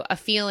give you a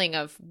feeling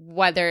of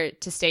whether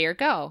to stay or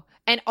go.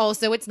 And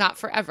also, it's not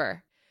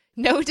forever.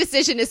 No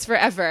decision is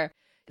forever.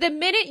 The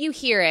minute you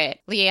hear it,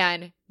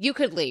 Lianne, you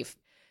could leave.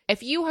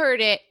 If you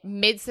heard it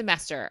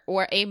mid-semester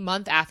or a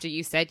month after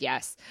you said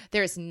yes,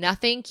 there's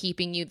nothing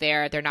keeping you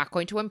there. They're not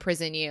going to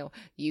imprison you.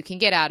 You can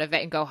get out of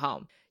it and go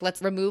home.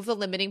 Let's remove the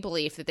limiting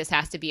belief that this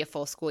has to be a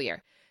full school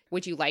year.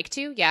 Would you like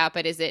to? Yeah,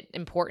 but is it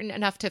important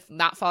enough to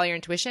not follow your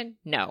intuition?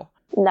 No.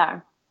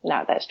 No,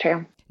 that's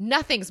true.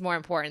 Nothing's more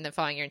important than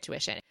following your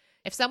intuition.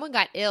 If someone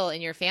got ill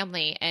in your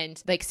family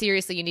and like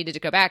seriously you needed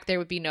to go back, there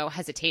would be no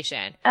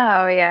hesitation.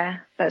 Oh, yeah,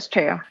 that's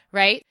true.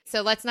 Right?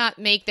 So let's not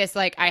make this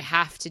like I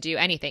have to do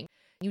anything.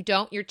 You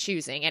don't, you're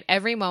choosing at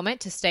every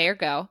moment to stay or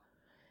go.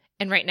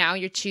 And right now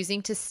you're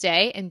choosing to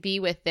stay and be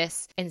with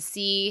this and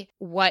see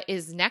what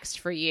is next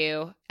for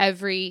you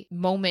every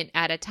moment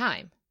at a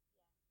time.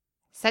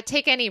 Does that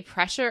take any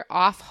pressure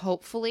off,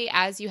 hopefully,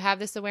 as you have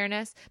this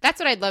awareness? That's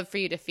what I'd love for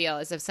you to feel,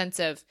 is a sense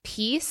of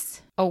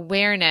peace,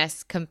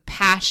 awareness,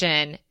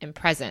 compassion, and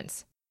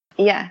presence.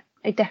 Yeah,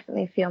 I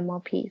definitely feel more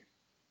peace.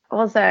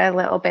 Also a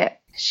little bit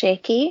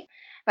shaky.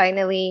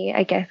 Finally,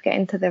 I guess,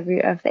 getting to the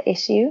root of the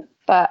issue,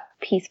 but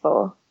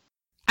peaceful.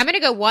 I'm going to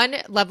go one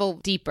level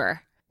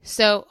deeper.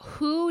 So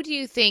who do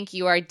you think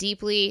you are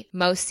deeply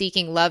most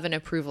seeking love and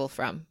approval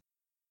from?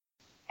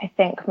 I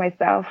think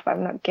myself, but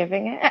I'm not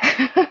giving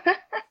it.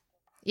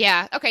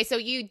 Yeah. Okay. So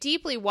you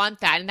deeply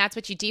want that, and that's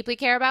what you deeply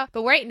care about.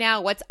 But right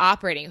now, what's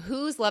operating?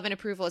 Whose love and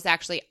approval is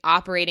actually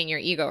operating your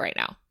ego right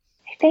now?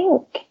 I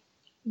think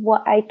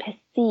what I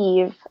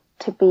perceive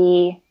to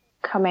be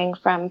coming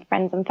from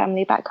friends and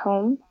family back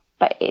home,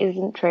 but it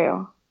isn't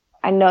true.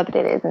 I know that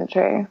it isn't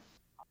true.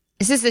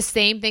 This is the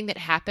same thing that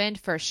happened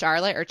for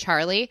Charlotte or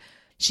Charlie.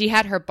 She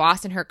had her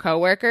boss and her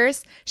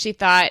coworkers, she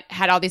thought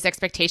had all these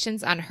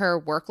expectations on her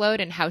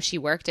workload and how she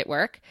worked at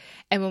work.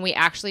 And when we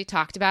actually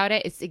talked about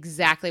it, it's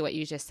exactly what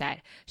you just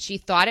said. She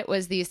thought it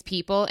was these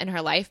people in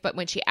her life, but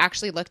when she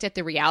actually looked at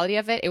the reality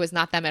of it, it was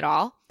not them at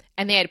all.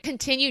 And they had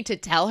continued to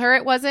tell her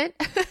it wasn't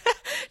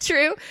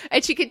true.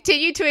 And she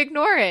continued to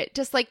ignore it,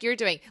 just like you're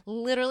doing.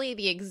 Literally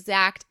the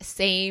exact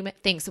same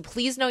thing. So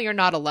please know you're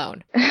not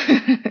alone.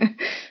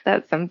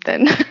 That's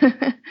something.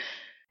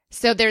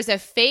 So there's a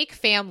fake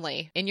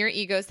family in your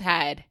ego's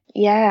head.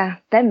 Yeah,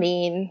 they're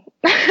mean.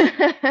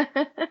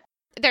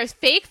 There's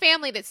fake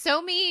family that's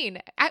so mean.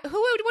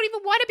 Who would even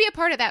want to be a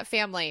part of that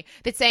family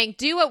that's saying,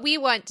 do what we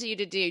want you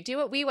to do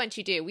what we want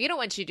you to do. We don't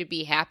want you to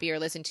be happy or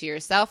listen to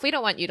yourself. We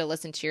don't want you to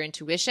listen to your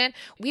intuition.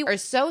 We are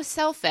so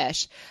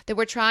selfish that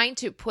we're trying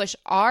to push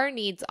our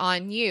needs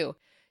on you.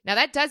 Now,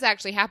 that does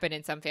actually happen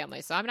in some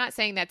families. So I'm not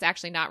saying that's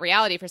actually not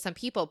reality for some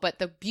people. But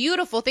the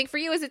beautiful thing for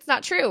you is it's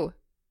not true.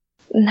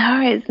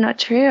 No, it's not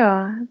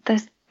true. They're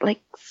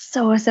like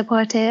so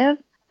supportive.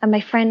 And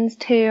my friends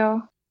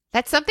too.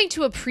 That's something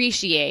to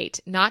appreciate,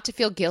 not to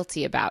feel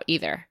guilty about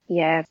either.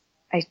 Yeah,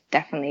 I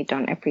definitely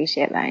don't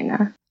appreciate that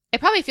enough. It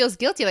probably feels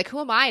guilty. Like, who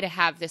am I to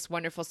have this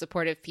wonderful,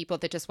 supportive people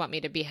that just want me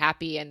to be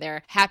happy, and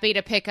they're happy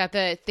to pick up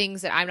the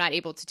things that I'm not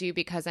able to do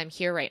because I'm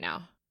here right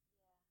now?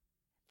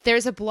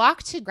 There's a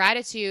block to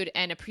gratitude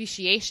and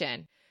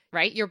appreciation,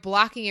 right? You're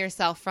blocking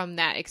yourself from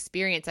that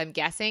experience, I'm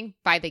guessing,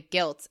 by the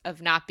guilt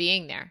of not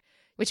being there,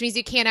 which means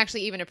you can't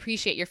actually even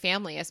appreciate your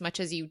family as much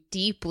as you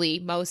deeply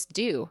most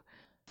do.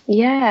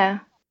 Yeah.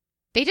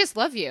 They just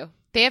love you.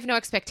 They have no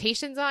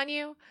expectations on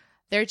you.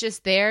 They're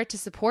just there to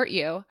support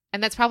you.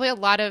 And that's probably a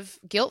lot of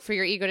guilt for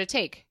your ego to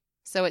take.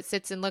 So it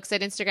sits and looks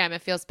at Instagram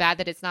and feels bad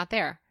that it's not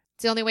there.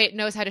 It's the only way it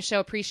knows how to show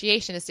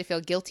appreciation is to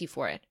feel guilty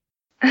for it.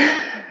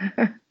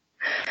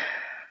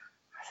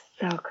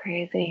 So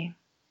crazy.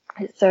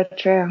 It's so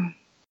true.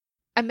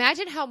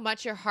 Imagine how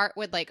much your heart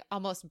would like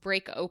almost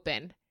break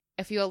open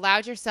if you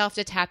allowed yourself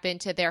to tap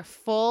into their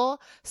full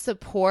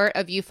support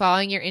of you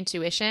following your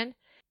intuition,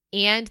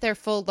 and their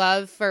full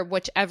love for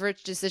whichever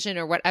decision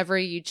or whatever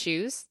you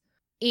choose,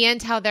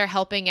 and how they're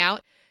helping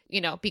out,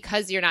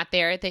 because you're not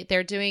there,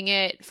 they're doing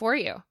it for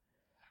you.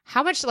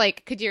 How much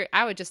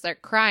I would just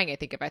start crying, I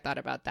think, if I thought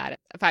about that,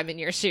 if I'm in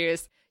your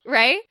shoes,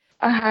 right?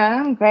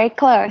 I'm very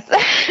close.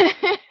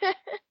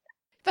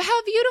 But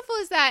how beautiful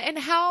is that? And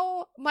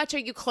how much are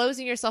you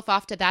closing yourself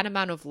off to that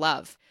amount of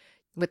love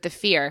with the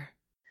fear?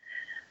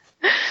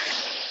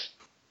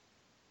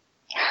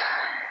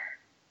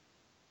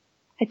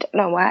 I don't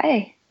know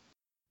why.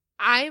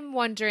 I'm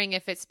wondering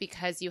if it's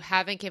because you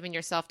haven't given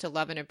yourself to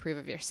love and approve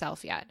of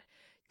yourself yet.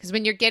 Because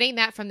when you're getting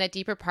that from that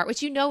deeper part,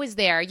 which you know is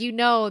there, you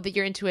know that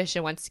your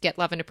intuition wants to get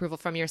love and approval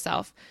from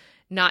yourself,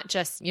 not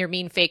just your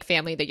mean fake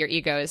family that your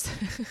ego has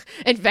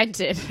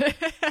invented.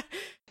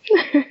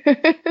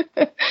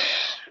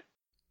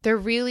 There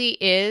really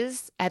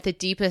is, at the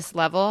deepest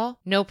level,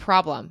 no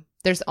problem.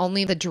 There's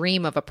only the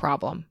dream of a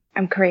problem.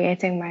 I'm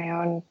creating my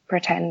own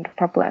pretend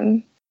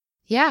problem.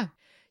 Yeah,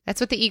 that's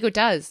what the ego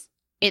does.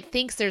 It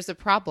thinks there's a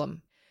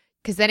problem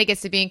because then it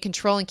gets to be in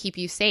control and keep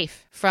you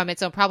safe from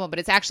its own problem. But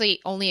it actually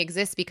only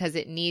exists because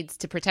it needs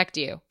to protect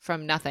you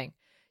from nothing.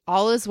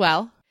 All is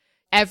well.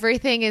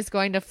 Everything is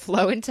going to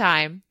flow in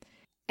time.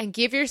 And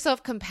give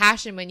yourself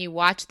compassion when you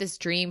watch this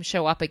dream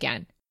show up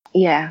again.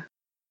 Yeah.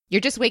 You're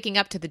just waking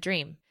up to the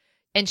dream.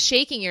 And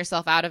shaking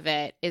yourself out of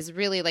it is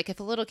really like if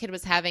a little kid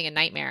was having a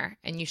nightmare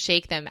and you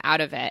shake them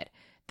out of it,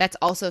 that's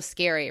also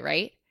scary,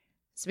 right?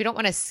 So we don't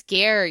want to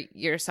scare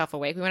yourself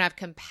away. We want to have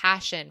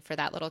compassion for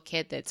that little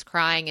kid that's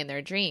crying in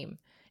their dream.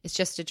 It's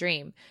just a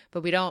dream.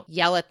 But we don't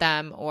yell at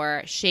them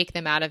or shake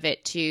them out of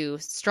it too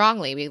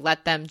strongly. We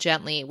let them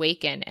gently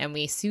awaken and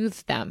we soothe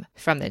them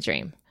from the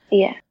dream.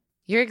 Yeah.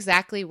 You're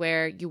exactly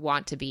where you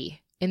want to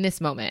be in this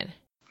moment.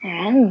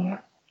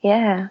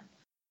 Yeah.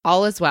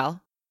 All is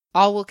well.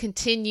 All will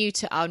continue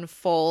to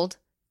unfold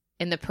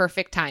in the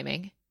perfect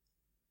timing.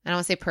 I don't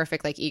want to say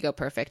perfect like ego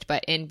perfect,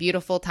 but in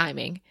beautiful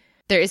timing.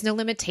 There is no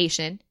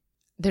limitation.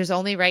 There's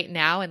only right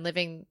now and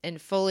living and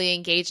fully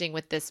engaging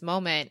with this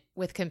moment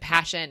with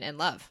compassion and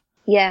love.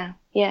 Yeah.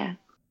 Yeah.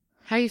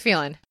 How are you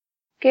feeling?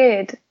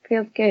 Good.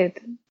 Feels good.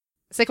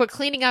 It's like we're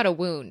cleaning out a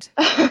wound,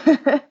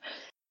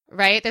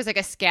 right? There's like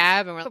a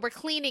scab and we're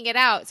cleaning it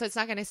out so it's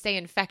not going to stay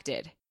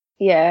infected.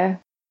 Yeah.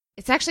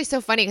 It's actually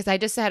so funny because I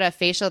just had a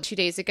facial 2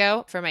 days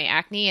ago for my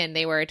acne and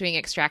they were doing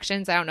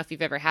extractions. I don't know if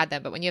you've ever had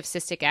them, but when you have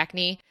cystic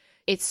acne,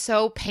 it's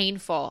so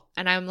painful.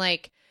 And I'm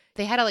like,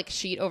 they had a like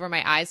sheet over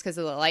my eyes because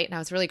of the light. And I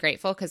was really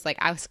grateful because like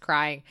I was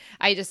crying.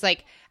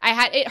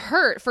 It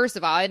hurt first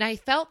of all. And I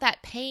felt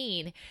that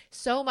pain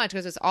so much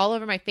because it was all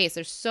over my face.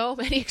 There's so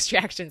many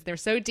extractions. They're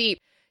so deep.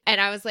 And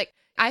I was like,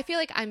 I feel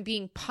like I'm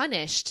being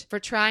punished for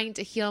trying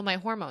to heal my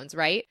hormones,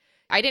 right?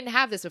 I didn't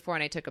have this before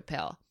when I took a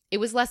pill. It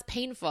was less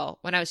painful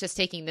when I was just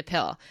taking the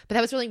pill, but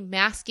that was really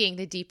masking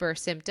the deeper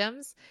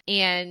symptoms.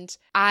 And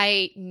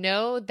I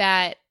know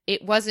that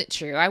it wasn't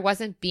true. I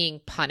wasn't being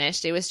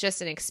punished. It was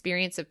just an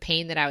experience of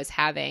pain that I was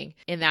having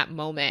in that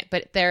moment.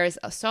 But there's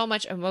so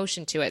much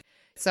emotion to it.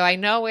 So I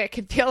know what it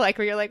can feel like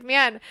where you're like,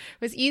 man, it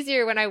was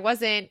easier when I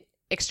wasn't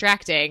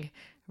extracting,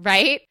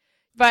 right?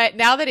 But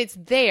now that it's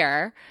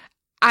there,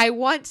 I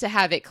want to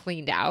have it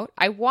cleaned out.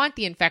 I want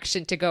the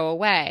infection to go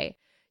away.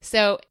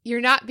 So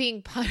you're not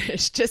being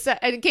punished, just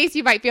in case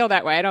you might feel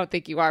that way. I don't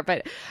think you are,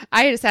 but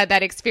I just had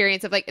that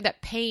experience of like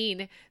that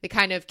pain that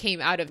kind of came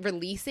out of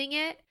releasing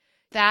it.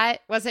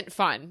 That wasn't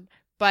fun,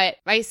 but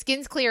my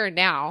skin's clearer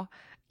now.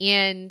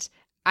 And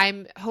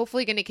I'm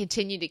hopefully going to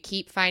continue to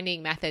keep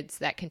finding methods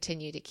that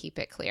continue to keep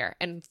it clear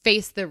and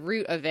face the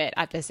root of it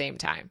at the same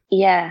time.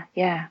 Yeah.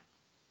 Yeah.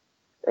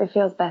 It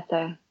feels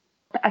better.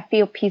 I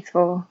feel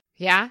peaceful.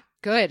 Yeah.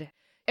 Good.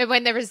 And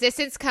when the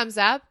resistance comes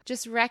up,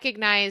 just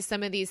recognize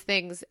some of these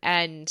things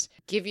and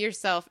give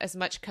yourself as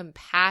much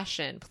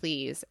compassion,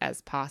 please,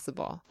 as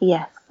possible.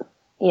 Yes.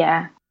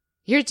 Yeah.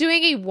 You're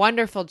doing a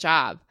wonderful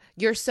job.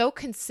 You're so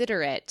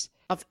considerate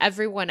of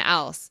everyone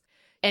else.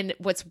 And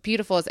what's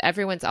beautiful is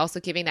everyone's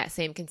also giving that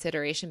same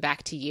consideration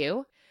back to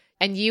you.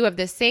 And you have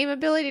the same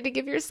ability to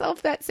give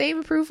yourself that same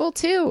approval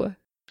too.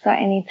 That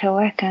I need to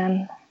work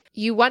on.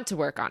 You want to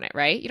work on it,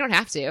 right? You don't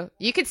have to.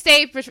 You could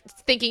stay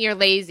thinking you're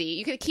lazy.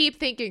 You could keep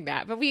thinking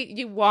that, but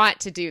you want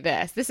to do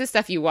this. This is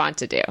stuff you want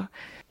to do.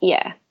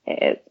 Yeah,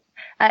 it is.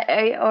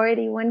 I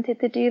already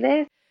wanted to do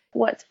this.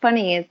 What's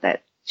funny is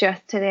that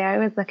just today I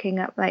was looking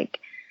up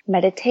like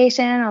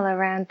meditation all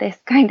around this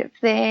kind of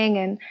thing.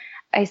 And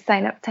I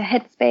signed up to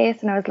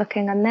Headspace and I was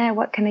looking on there.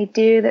 What can I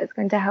do that's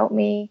going to help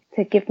me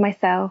to give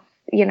myself,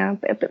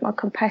 a bit more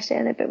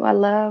compassion, a bit more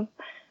love?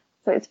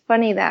 So it's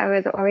funny that I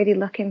was already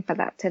looking for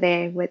that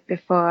today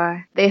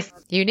before this.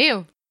 You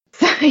knew.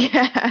 So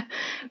yeah,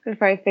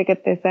 before I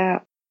figured this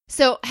out.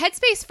 So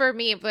Headspace for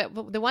me,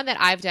 but the one that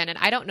I've done, and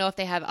I don't know if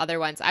they have other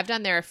ones, I've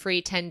done their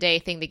free 10-day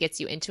thing that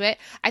gets you into it.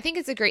 I think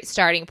it's a great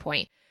starting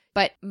point.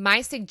 But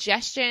my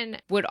suggestion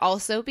would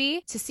also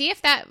be to see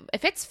if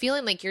it's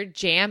feeling like your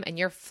jam and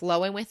you're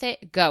flowing with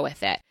it, go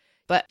with it.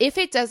 But if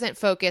it doesn't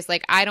focus,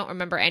 like I don't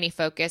remember any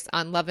focus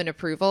on love and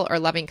approval or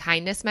loving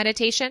kindness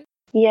meditation.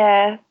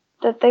 Yeah.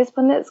 There's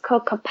one that's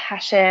called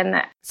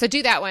compassion. So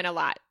do that one a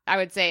lot. I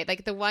would say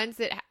like the ones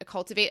that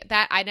cultivate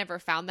that, I never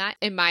found that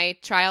in my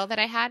trial that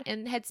I had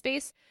in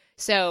Headspace.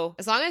 So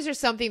as long as there's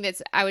something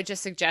I would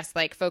just suggest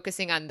like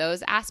focusing on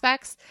those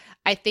aspects.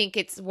 I think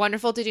it's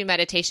wonderful to do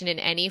meditation in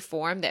any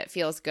form that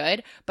feels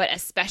good, but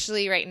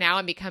especially right now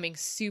I'm becoming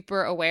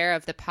super aware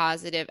of the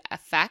positive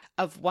effect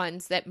of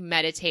ones that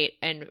meditate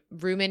and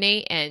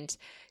ruminate and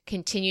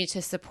continue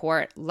to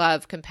support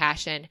love,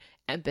 compassion,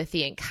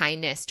 empathy, and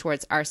kindness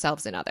towards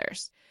ourselves and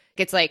others.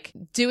 It's like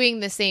doing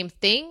the same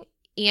thing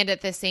and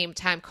at the same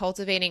time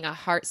cultivating a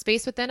heart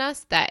space within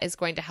us that is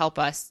going to help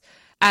us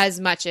as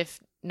much, if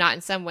not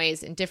in some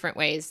ways, in different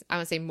ways. I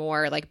would say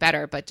more like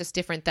better, but just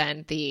different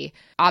than the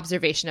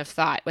observation of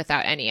thought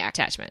without any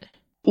attachment.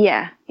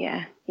 Yeah.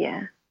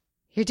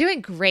 You're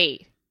doing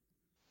great.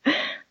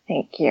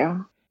 Thank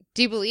you.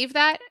 Do you believe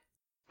that?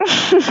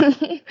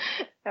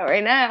 Not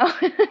right now.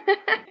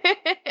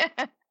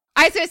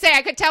 I was going to say,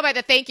 I could tell by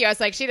the thank you. I was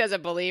like, she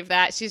doesn't believe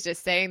that. She's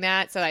just saying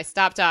that. So I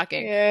stopped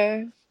talking.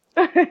 Yeah.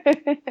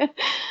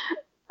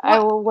 I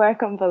will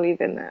work on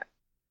believing that.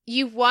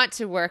 You want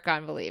to work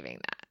on believing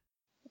that.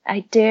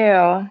 I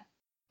do.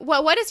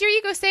 Well, what is your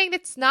ego saying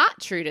that's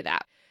not true to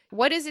that?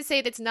 What does it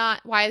say that's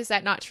not? Why is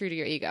that not true to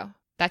your ego?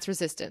 That's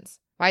resistance.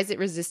 Why is it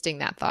resisting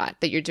that thought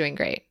that you're doing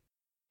great?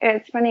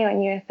 It's funny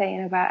when you were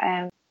saying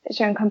about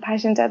showing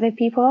compassion to other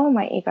people.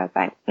 My ego's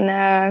like,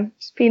 no,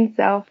 just being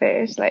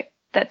selfish. Like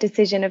that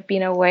decision of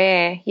being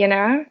aware,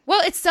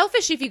 Well, it's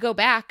selfish if you go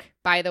back,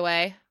 by the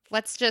way.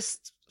 Let's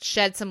just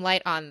shed some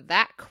light on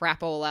that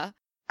crapola.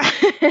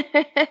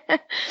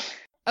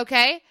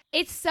 Okay?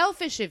 It's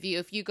selfish of you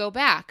if you go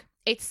back.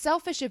 It's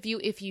selfish of you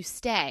if you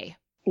stay.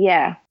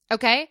 Yeah.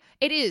 Okay?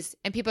 It is.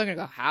 And people are going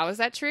to go, how is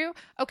that true?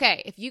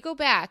 Okay, if you go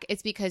back,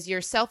 it's because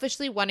you're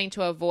selfishly wanting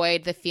to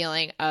avoid the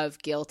feeling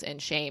of guilt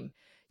and shame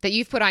that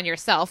you've put on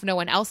yourself. No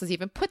one else has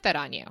even put that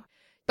on you.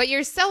 But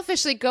you're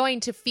selfishly going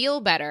to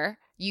feel better,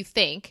 you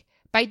think,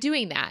 by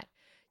doing that.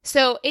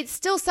 So it's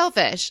still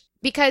selfish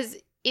because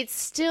it's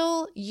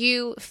still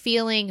you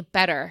feeling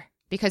better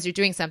because you're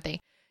doing something.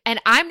 And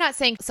I'm not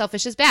saying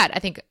selfish is bad. I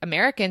think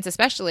Americans,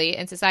 especially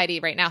in society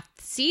right now,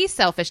 see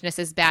selfishness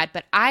as bad.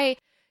 But I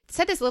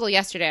said this a little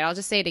yesterday. I'll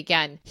just say it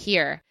again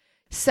here.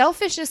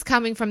 Selfishness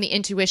coming from the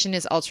intuition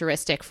is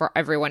altruistic for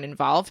everyone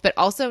involved, but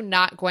also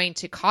not going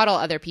to coddle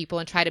other people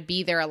and try to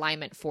be their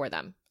alignment for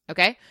them.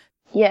 Okay?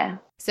 Yeah.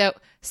 So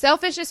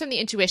selfishness from the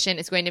intuition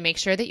is going to make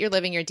sure that you're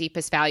living your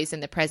deepest values in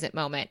the present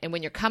moment. And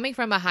when you're coming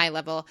from a high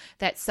level,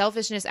 that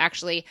selfishness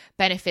actually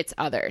benefits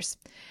others.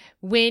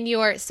 When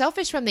you're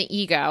selfish from the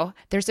ego,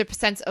 there's a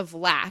sense of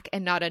lack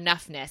and not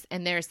enoughness.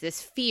 And there's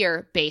this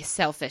fear-based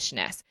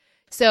selfishness.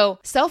 So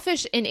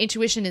selfish in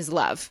intuition is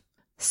love.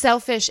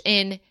 Selfish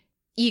in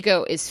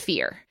ego is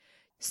fear.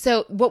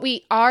 So what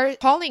we are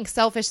calling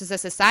selfish as a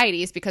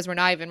society is because we're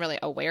not even really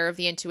aware of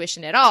the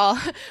intuition at all.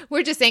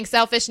 We're just saying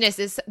selfishness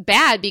is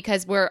bad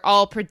because we're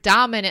all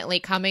predominantly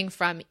coming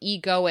from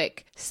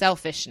egoic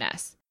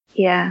selfishness.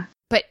 Yeah.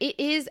 But it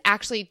is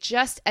actually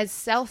just as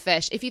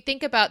selfish. If you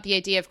think about the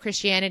idea of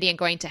Christianity and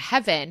going to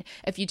heaven,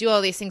 if you do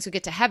all these things to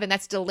get to heaven,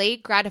 that's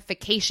delayed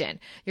gratification.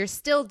 You're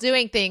still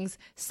doing things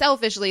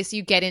selfishly so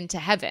you get into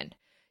heaven.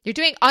 You're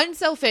doing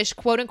unselfish,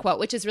 quote unquote,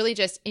 which is really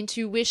just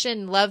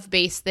intuition,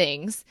 love-based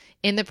things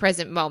in the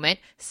present moment,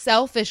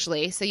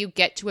 selfishly, so you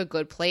get to a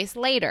good place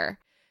later.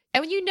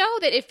 And when you know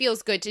that it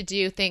feels good to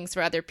do things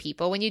for other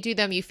people, when you do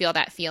them, you feel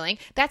that feeling.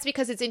 That's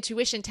because it's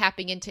intuition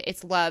tapping into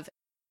its love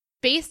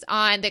based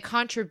on the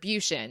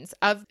contributions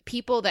of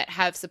people that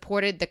have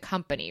supported the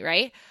company,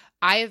 right?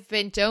 I've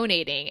been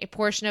donating a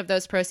portion of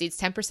those proceeds,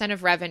 10%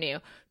 of revenue,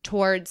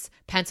 towards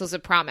Pencils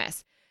of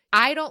Promise.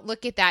 I don't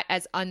look at that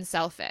as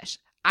unselfish.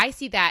 I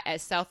see that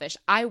as selfish.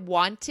 I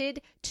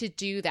wanted to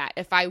do that.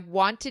 If I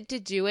wanted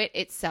to do it,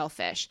 it's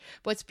selfish.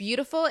 What's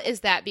beautiful is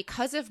that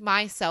because of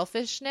my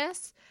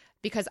selfishness,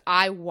 because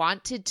I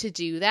wanted to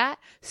do that,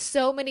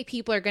 so many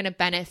people are going to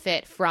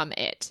benefit from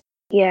it.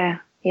 Yeah.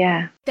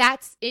 Yeah.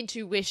 That's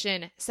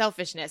intuition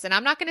selfishness. And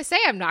I'm not going to say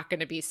I'm not going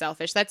to be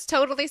selfish. That's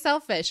totally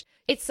selfish.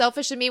 It's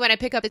selfish of me when I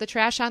pick up the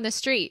trash on the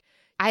street.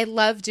 I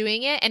love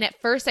doing it. And at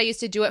first I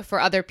used to do it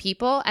for other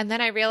people. And then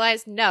I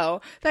realized,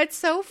 no, that's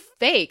so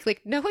fake.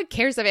 Like no one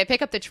cares if I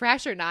pick up the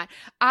trash or not.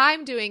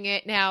 I'm doing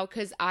it now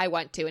because I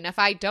want to. And if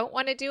I don't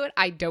want to do it,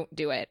 I don't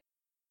do it.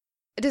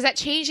 Does that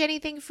change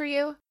anything for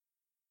you?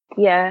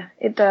 Yeah,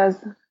 it does.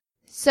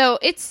 So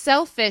it's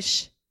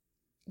selfish,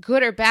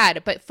 good or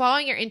bad, but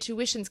following your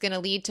intuition is going to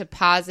lead to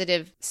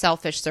positive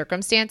selfish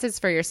circumstances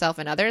for yourself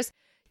and others,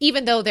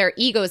 even though their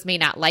egos may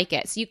not like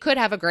it. So you could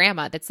have a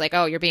grandma that's like,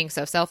 oh, you're being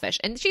so selfish.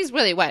 And she's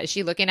really what? Is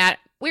she looking at?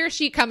 Where is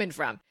she coming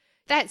from?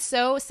 That's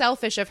so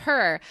selfish of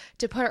her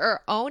to put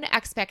her own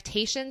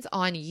expectations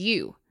on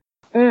you.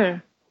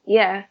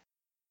 Yeah.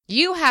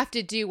 You have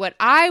to do what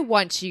I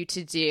want you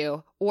to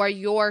do or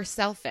you're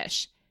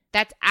selfish.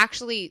 That's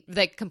actually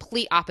the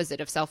complete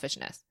opposite of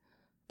selfishness.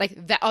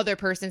 Like the other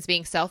person's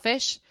being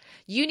selfish.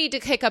 You need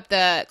to pick up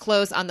the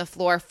clothes on the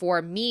floor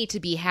for me to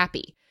be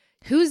happy.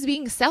 Who's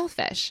being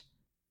selfish?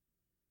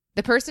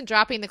 The person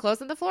dropping the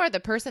clothes on the floor, or the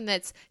person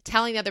that's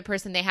telling the other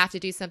person they have to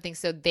do something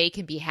so they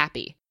can be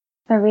happy?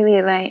 A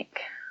really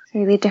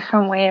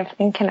different way of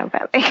thinking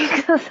about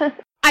it.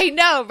 I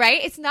know,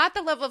 right? It's not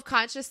the level of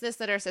consciousness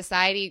that our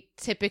society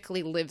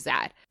typically lives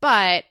at.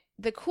 But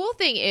the cool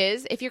thing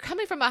is, if you're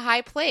coming from a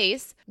high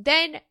place,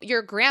 then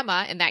your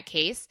grandma, in that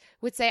case,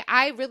 would say,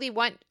 I really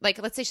want,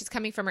 like, let's say she's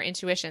coming from her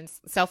intuition,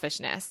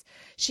 selfishness.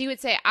 She would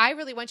say, I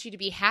really want you to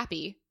be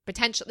happy.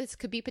 Potential, this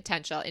could be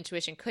potential.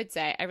 Intuition could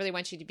say, I really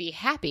want you to be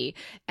happy.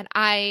 And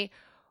I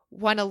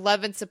want to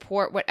love and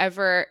support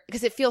whatever,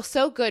 because it feels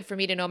so good for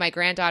me to know my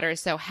granddaughter is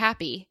so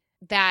happy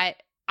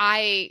that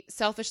I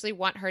selfishly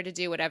want her to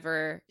do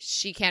whatever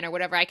she can or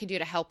whatever I can do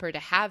to help her to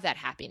have that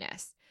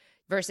happiness.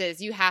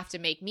 Versus you have to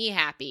make me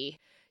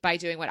happy by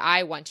doing what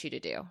I want you to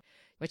do,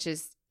 which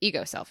is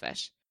ego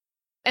selfish.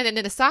 And then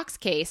in the socks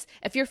case,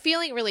 if you're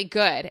feeling really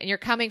good and you're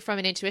coming from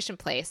an intuition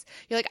place,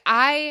 you're like,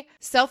 I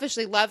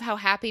selfishly love how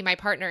happy my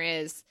partner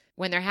is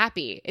when they're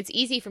happy. It's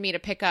easy for me to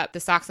pick up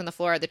the socks on the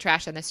floor or the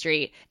trash on the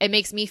street. It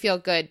makes me feel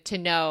good to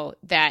know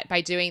that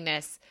by doing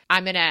this,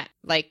 I'm going to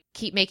like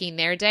keep making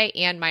their day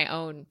and my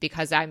own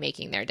because I'm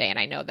making their day and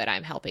I know that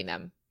I'm helping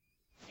them.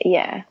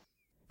 Yeah.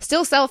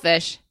 Still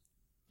selfish,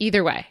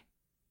 either way.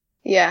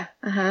 Yeah.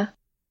 Uh-huh.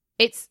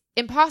 It's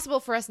impossible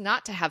for us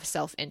not to have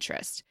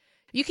self-interest.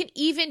 You can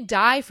even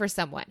die for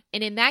someone.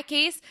 And in that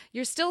case,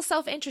 you're still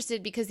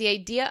self-interested because the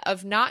idea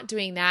of not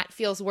doing that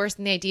feels worse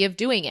than the idea of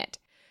doing it.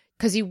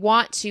 Because you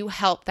want to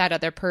help that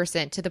other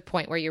person to the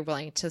point where you're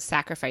willing to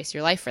sacrifice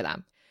your life for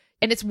them.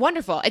 And it's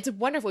wonderful. It's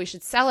wonderful. We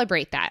should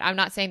celebrate that. I'm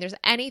not saying there's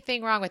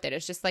anything wrong with it.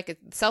 It's just like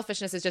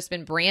selfishness has just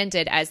been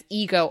branded as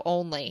ego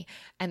only.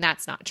 And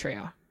that's not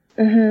true.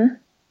 Mm-hmm.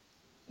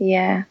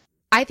 Yeah.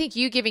 I think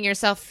you giving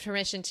yourself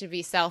permission to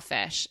be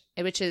selfish,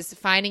 which is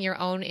finding your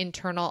own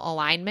internal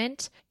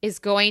alignment, is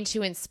going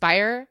to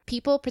inspire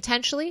people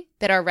potentially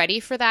that are ready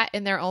for that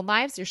in their own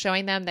lives. You're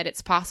showing them that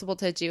it's possible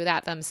to do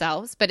that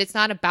themselves, but it's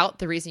not about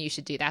the reason you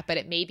should do that, but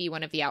it may be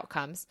one of the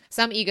outcomes.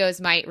 Some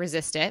egos might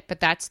resist it, but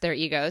that's their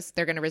egos.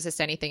 They're going to resist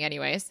anything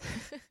anyways.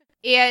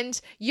 And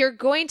you're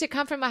going to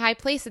come from a high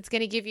place that's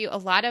going to give you a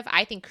lot of,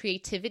 I think,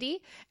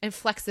 creativity and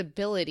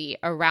flexibility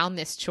around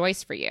this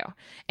choice for you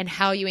and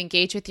how you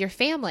engage with your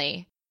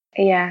family.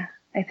 Yeah,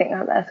 I think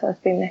that's what's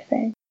been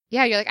missing.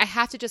 Yeah, you're like, I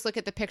have to just look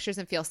at the pictures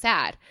and feel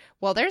sad.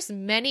 Well, there's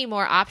many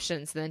more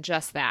options than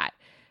just that,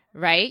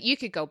 right? You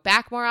could go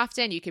back more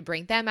often. You could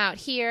bring them out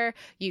here.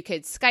 You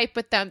could Skype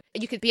with them.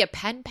 You could be a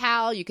pen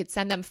pal. You could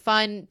send them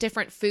fun,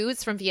 different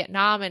foods from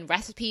Vietnam and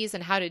recipes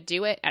and how to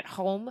do it at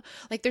home.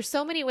 Like there's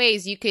so many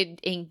ways you could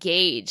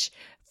engage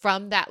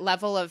from that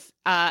level of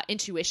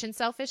intuition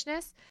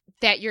selfishness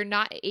that you're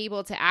not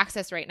able to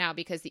access right now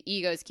because the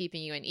ego is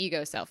keeping you in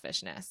ego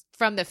selfishness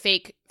from the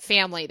fake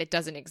family that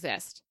doesn't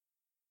exist.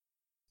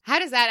 How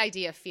does that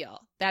idea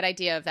feel? That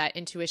idea of that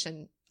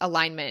intuition,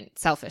 alignment,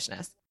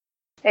 selfishness?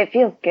 It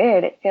feels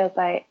good. It feels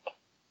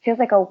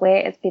like a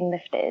weight has been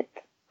lifted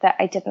that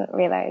I didn't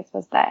realize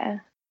was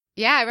there.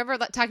 Yeah, I remember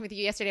talking with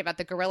you yesterday about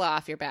the gorilla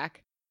off your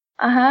back.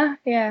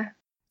 Yeah.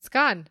 It's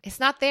gone. It's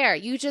not there.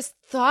 You just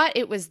thought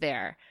it was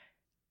there.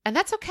 And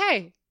that's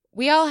okay.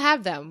 We all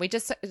have them. We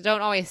just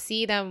don't always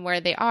see them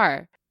where they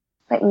are.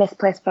 Like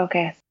misplaced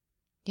focus.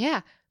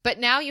 Yeah. But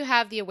now you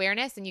have the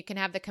awareness and you can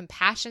have the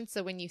compassion.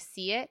 So when you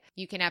see it,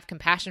 you can have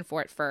compassion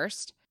for it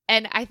first.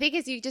 And I think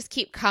as you just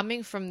keep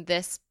coming from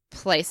this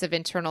place of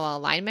internal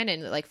alignment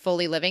and like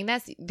fully living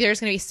this, there's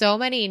going to be so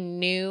many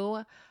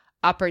new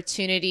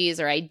opportunities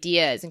or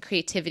ideas and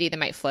creativity that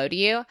might flow to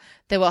you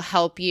that will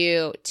help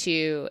you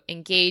to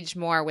engage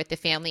more with the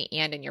family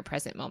and in your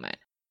present moment.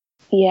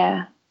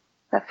 Yeah,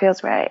 that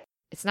feels right.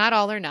 It's not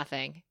all or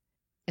nothing.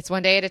 It's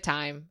one day at a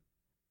time.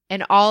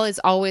 And all is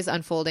always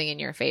unfolding in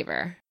your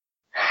favor.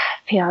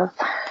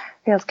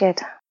 Feels good.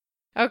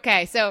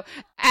 Okay, so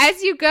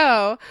as you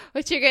go,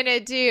 what you're going to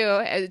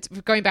do,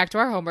 going back to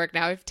our homework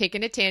now, we've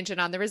taken a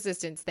tangent on the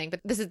resistance thing, but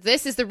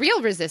this is the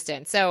real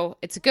resistance, so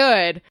it's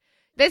good.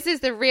 This is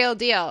the real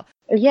deal.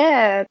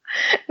 Yeah,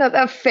 not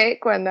that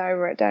fake one that I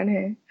wrote down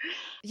here.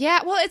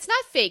 Yeah, well, it's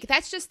not fake.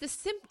 That's just the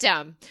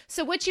symptom.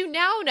 So what you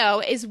now know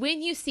is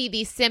when you see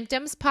these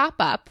symptoms pop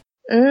up,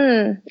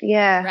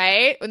 yeah.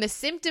 Right? When the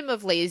symptom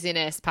of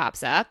laziness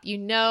pops up, you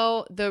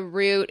know the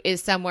root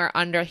is somewhere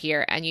under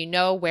here and you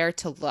know where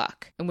to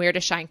look and where to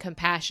shine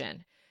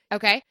compassion.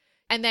 Okay?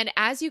 And then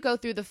as you go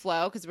through the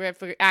flow, because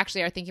we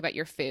actually are thinking about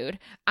your food,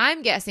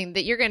 I'm guessing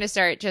that you're going to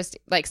start just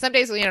like some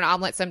days you'll eat an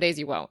omelet, some days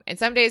you won't. And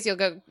some days you'll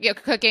go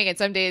cooking and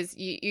some days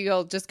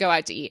you'll just go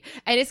out to eat.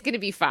 And it's going to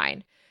be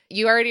fine.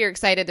 You already are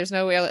excited. There's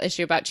no real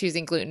issue about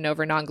choosing gluten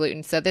over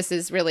non-gluten. So this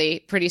is really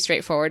pretty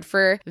straightforward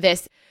for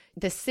this.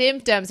 The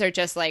symptoms are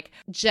just like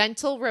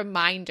gentle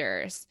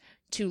reminders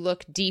to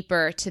look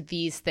deeper to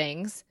these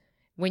things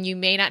when you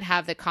may not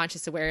have the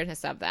conscious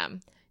awareness of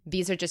them.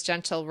 These are just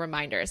gentle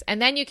reminders. And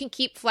then you can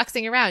keep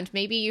flexing around.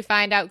 Maybe you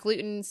find out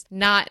gluten's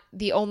not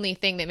the only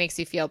thing that makes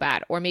you feel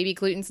bad, or maybe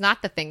gluten's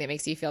not the thing that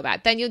makes you feel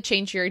bad. Then you'll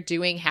change your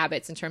doing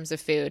habits in terms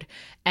of food.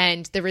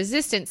 And the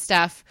resistance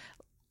stuff,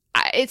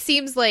 it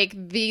seems like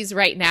these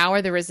right now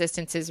are the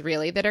resistances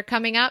really that are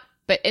coming up.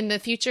 But in the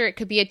future, it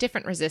could be a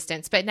different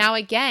resistance. But now,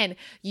 again,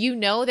 you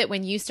know that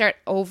when you start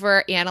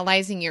over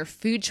analyzing your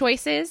food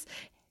choices,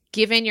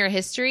 given your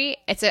history,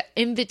 it's an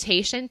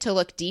invitation to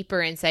look deeper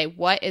and say,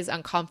 what is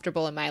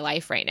uncomfortable in my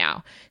life right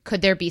now?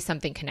 Could there be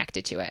something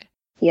connected to it?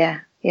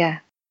 Yeah.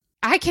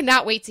 I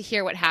cannot wait to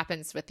hear what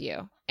happens with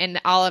you in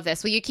all of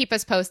this. Will you keep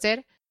us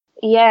posted?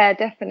 Yeah,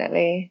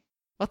 definitely.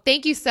 Well,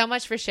 thank you so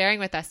much for sharing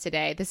with us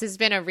today. This has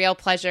been a real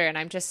pleasure, and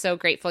I'm just so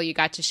grateful you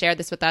got to share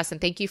this with us. And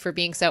thank you for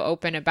being so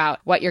open about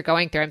what you're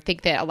going through. I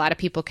think that a lot of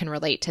people can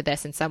relate to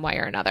this in some way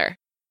or another.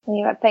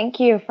 Yeah, thank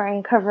you for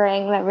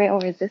uncovering the real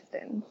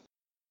resistance.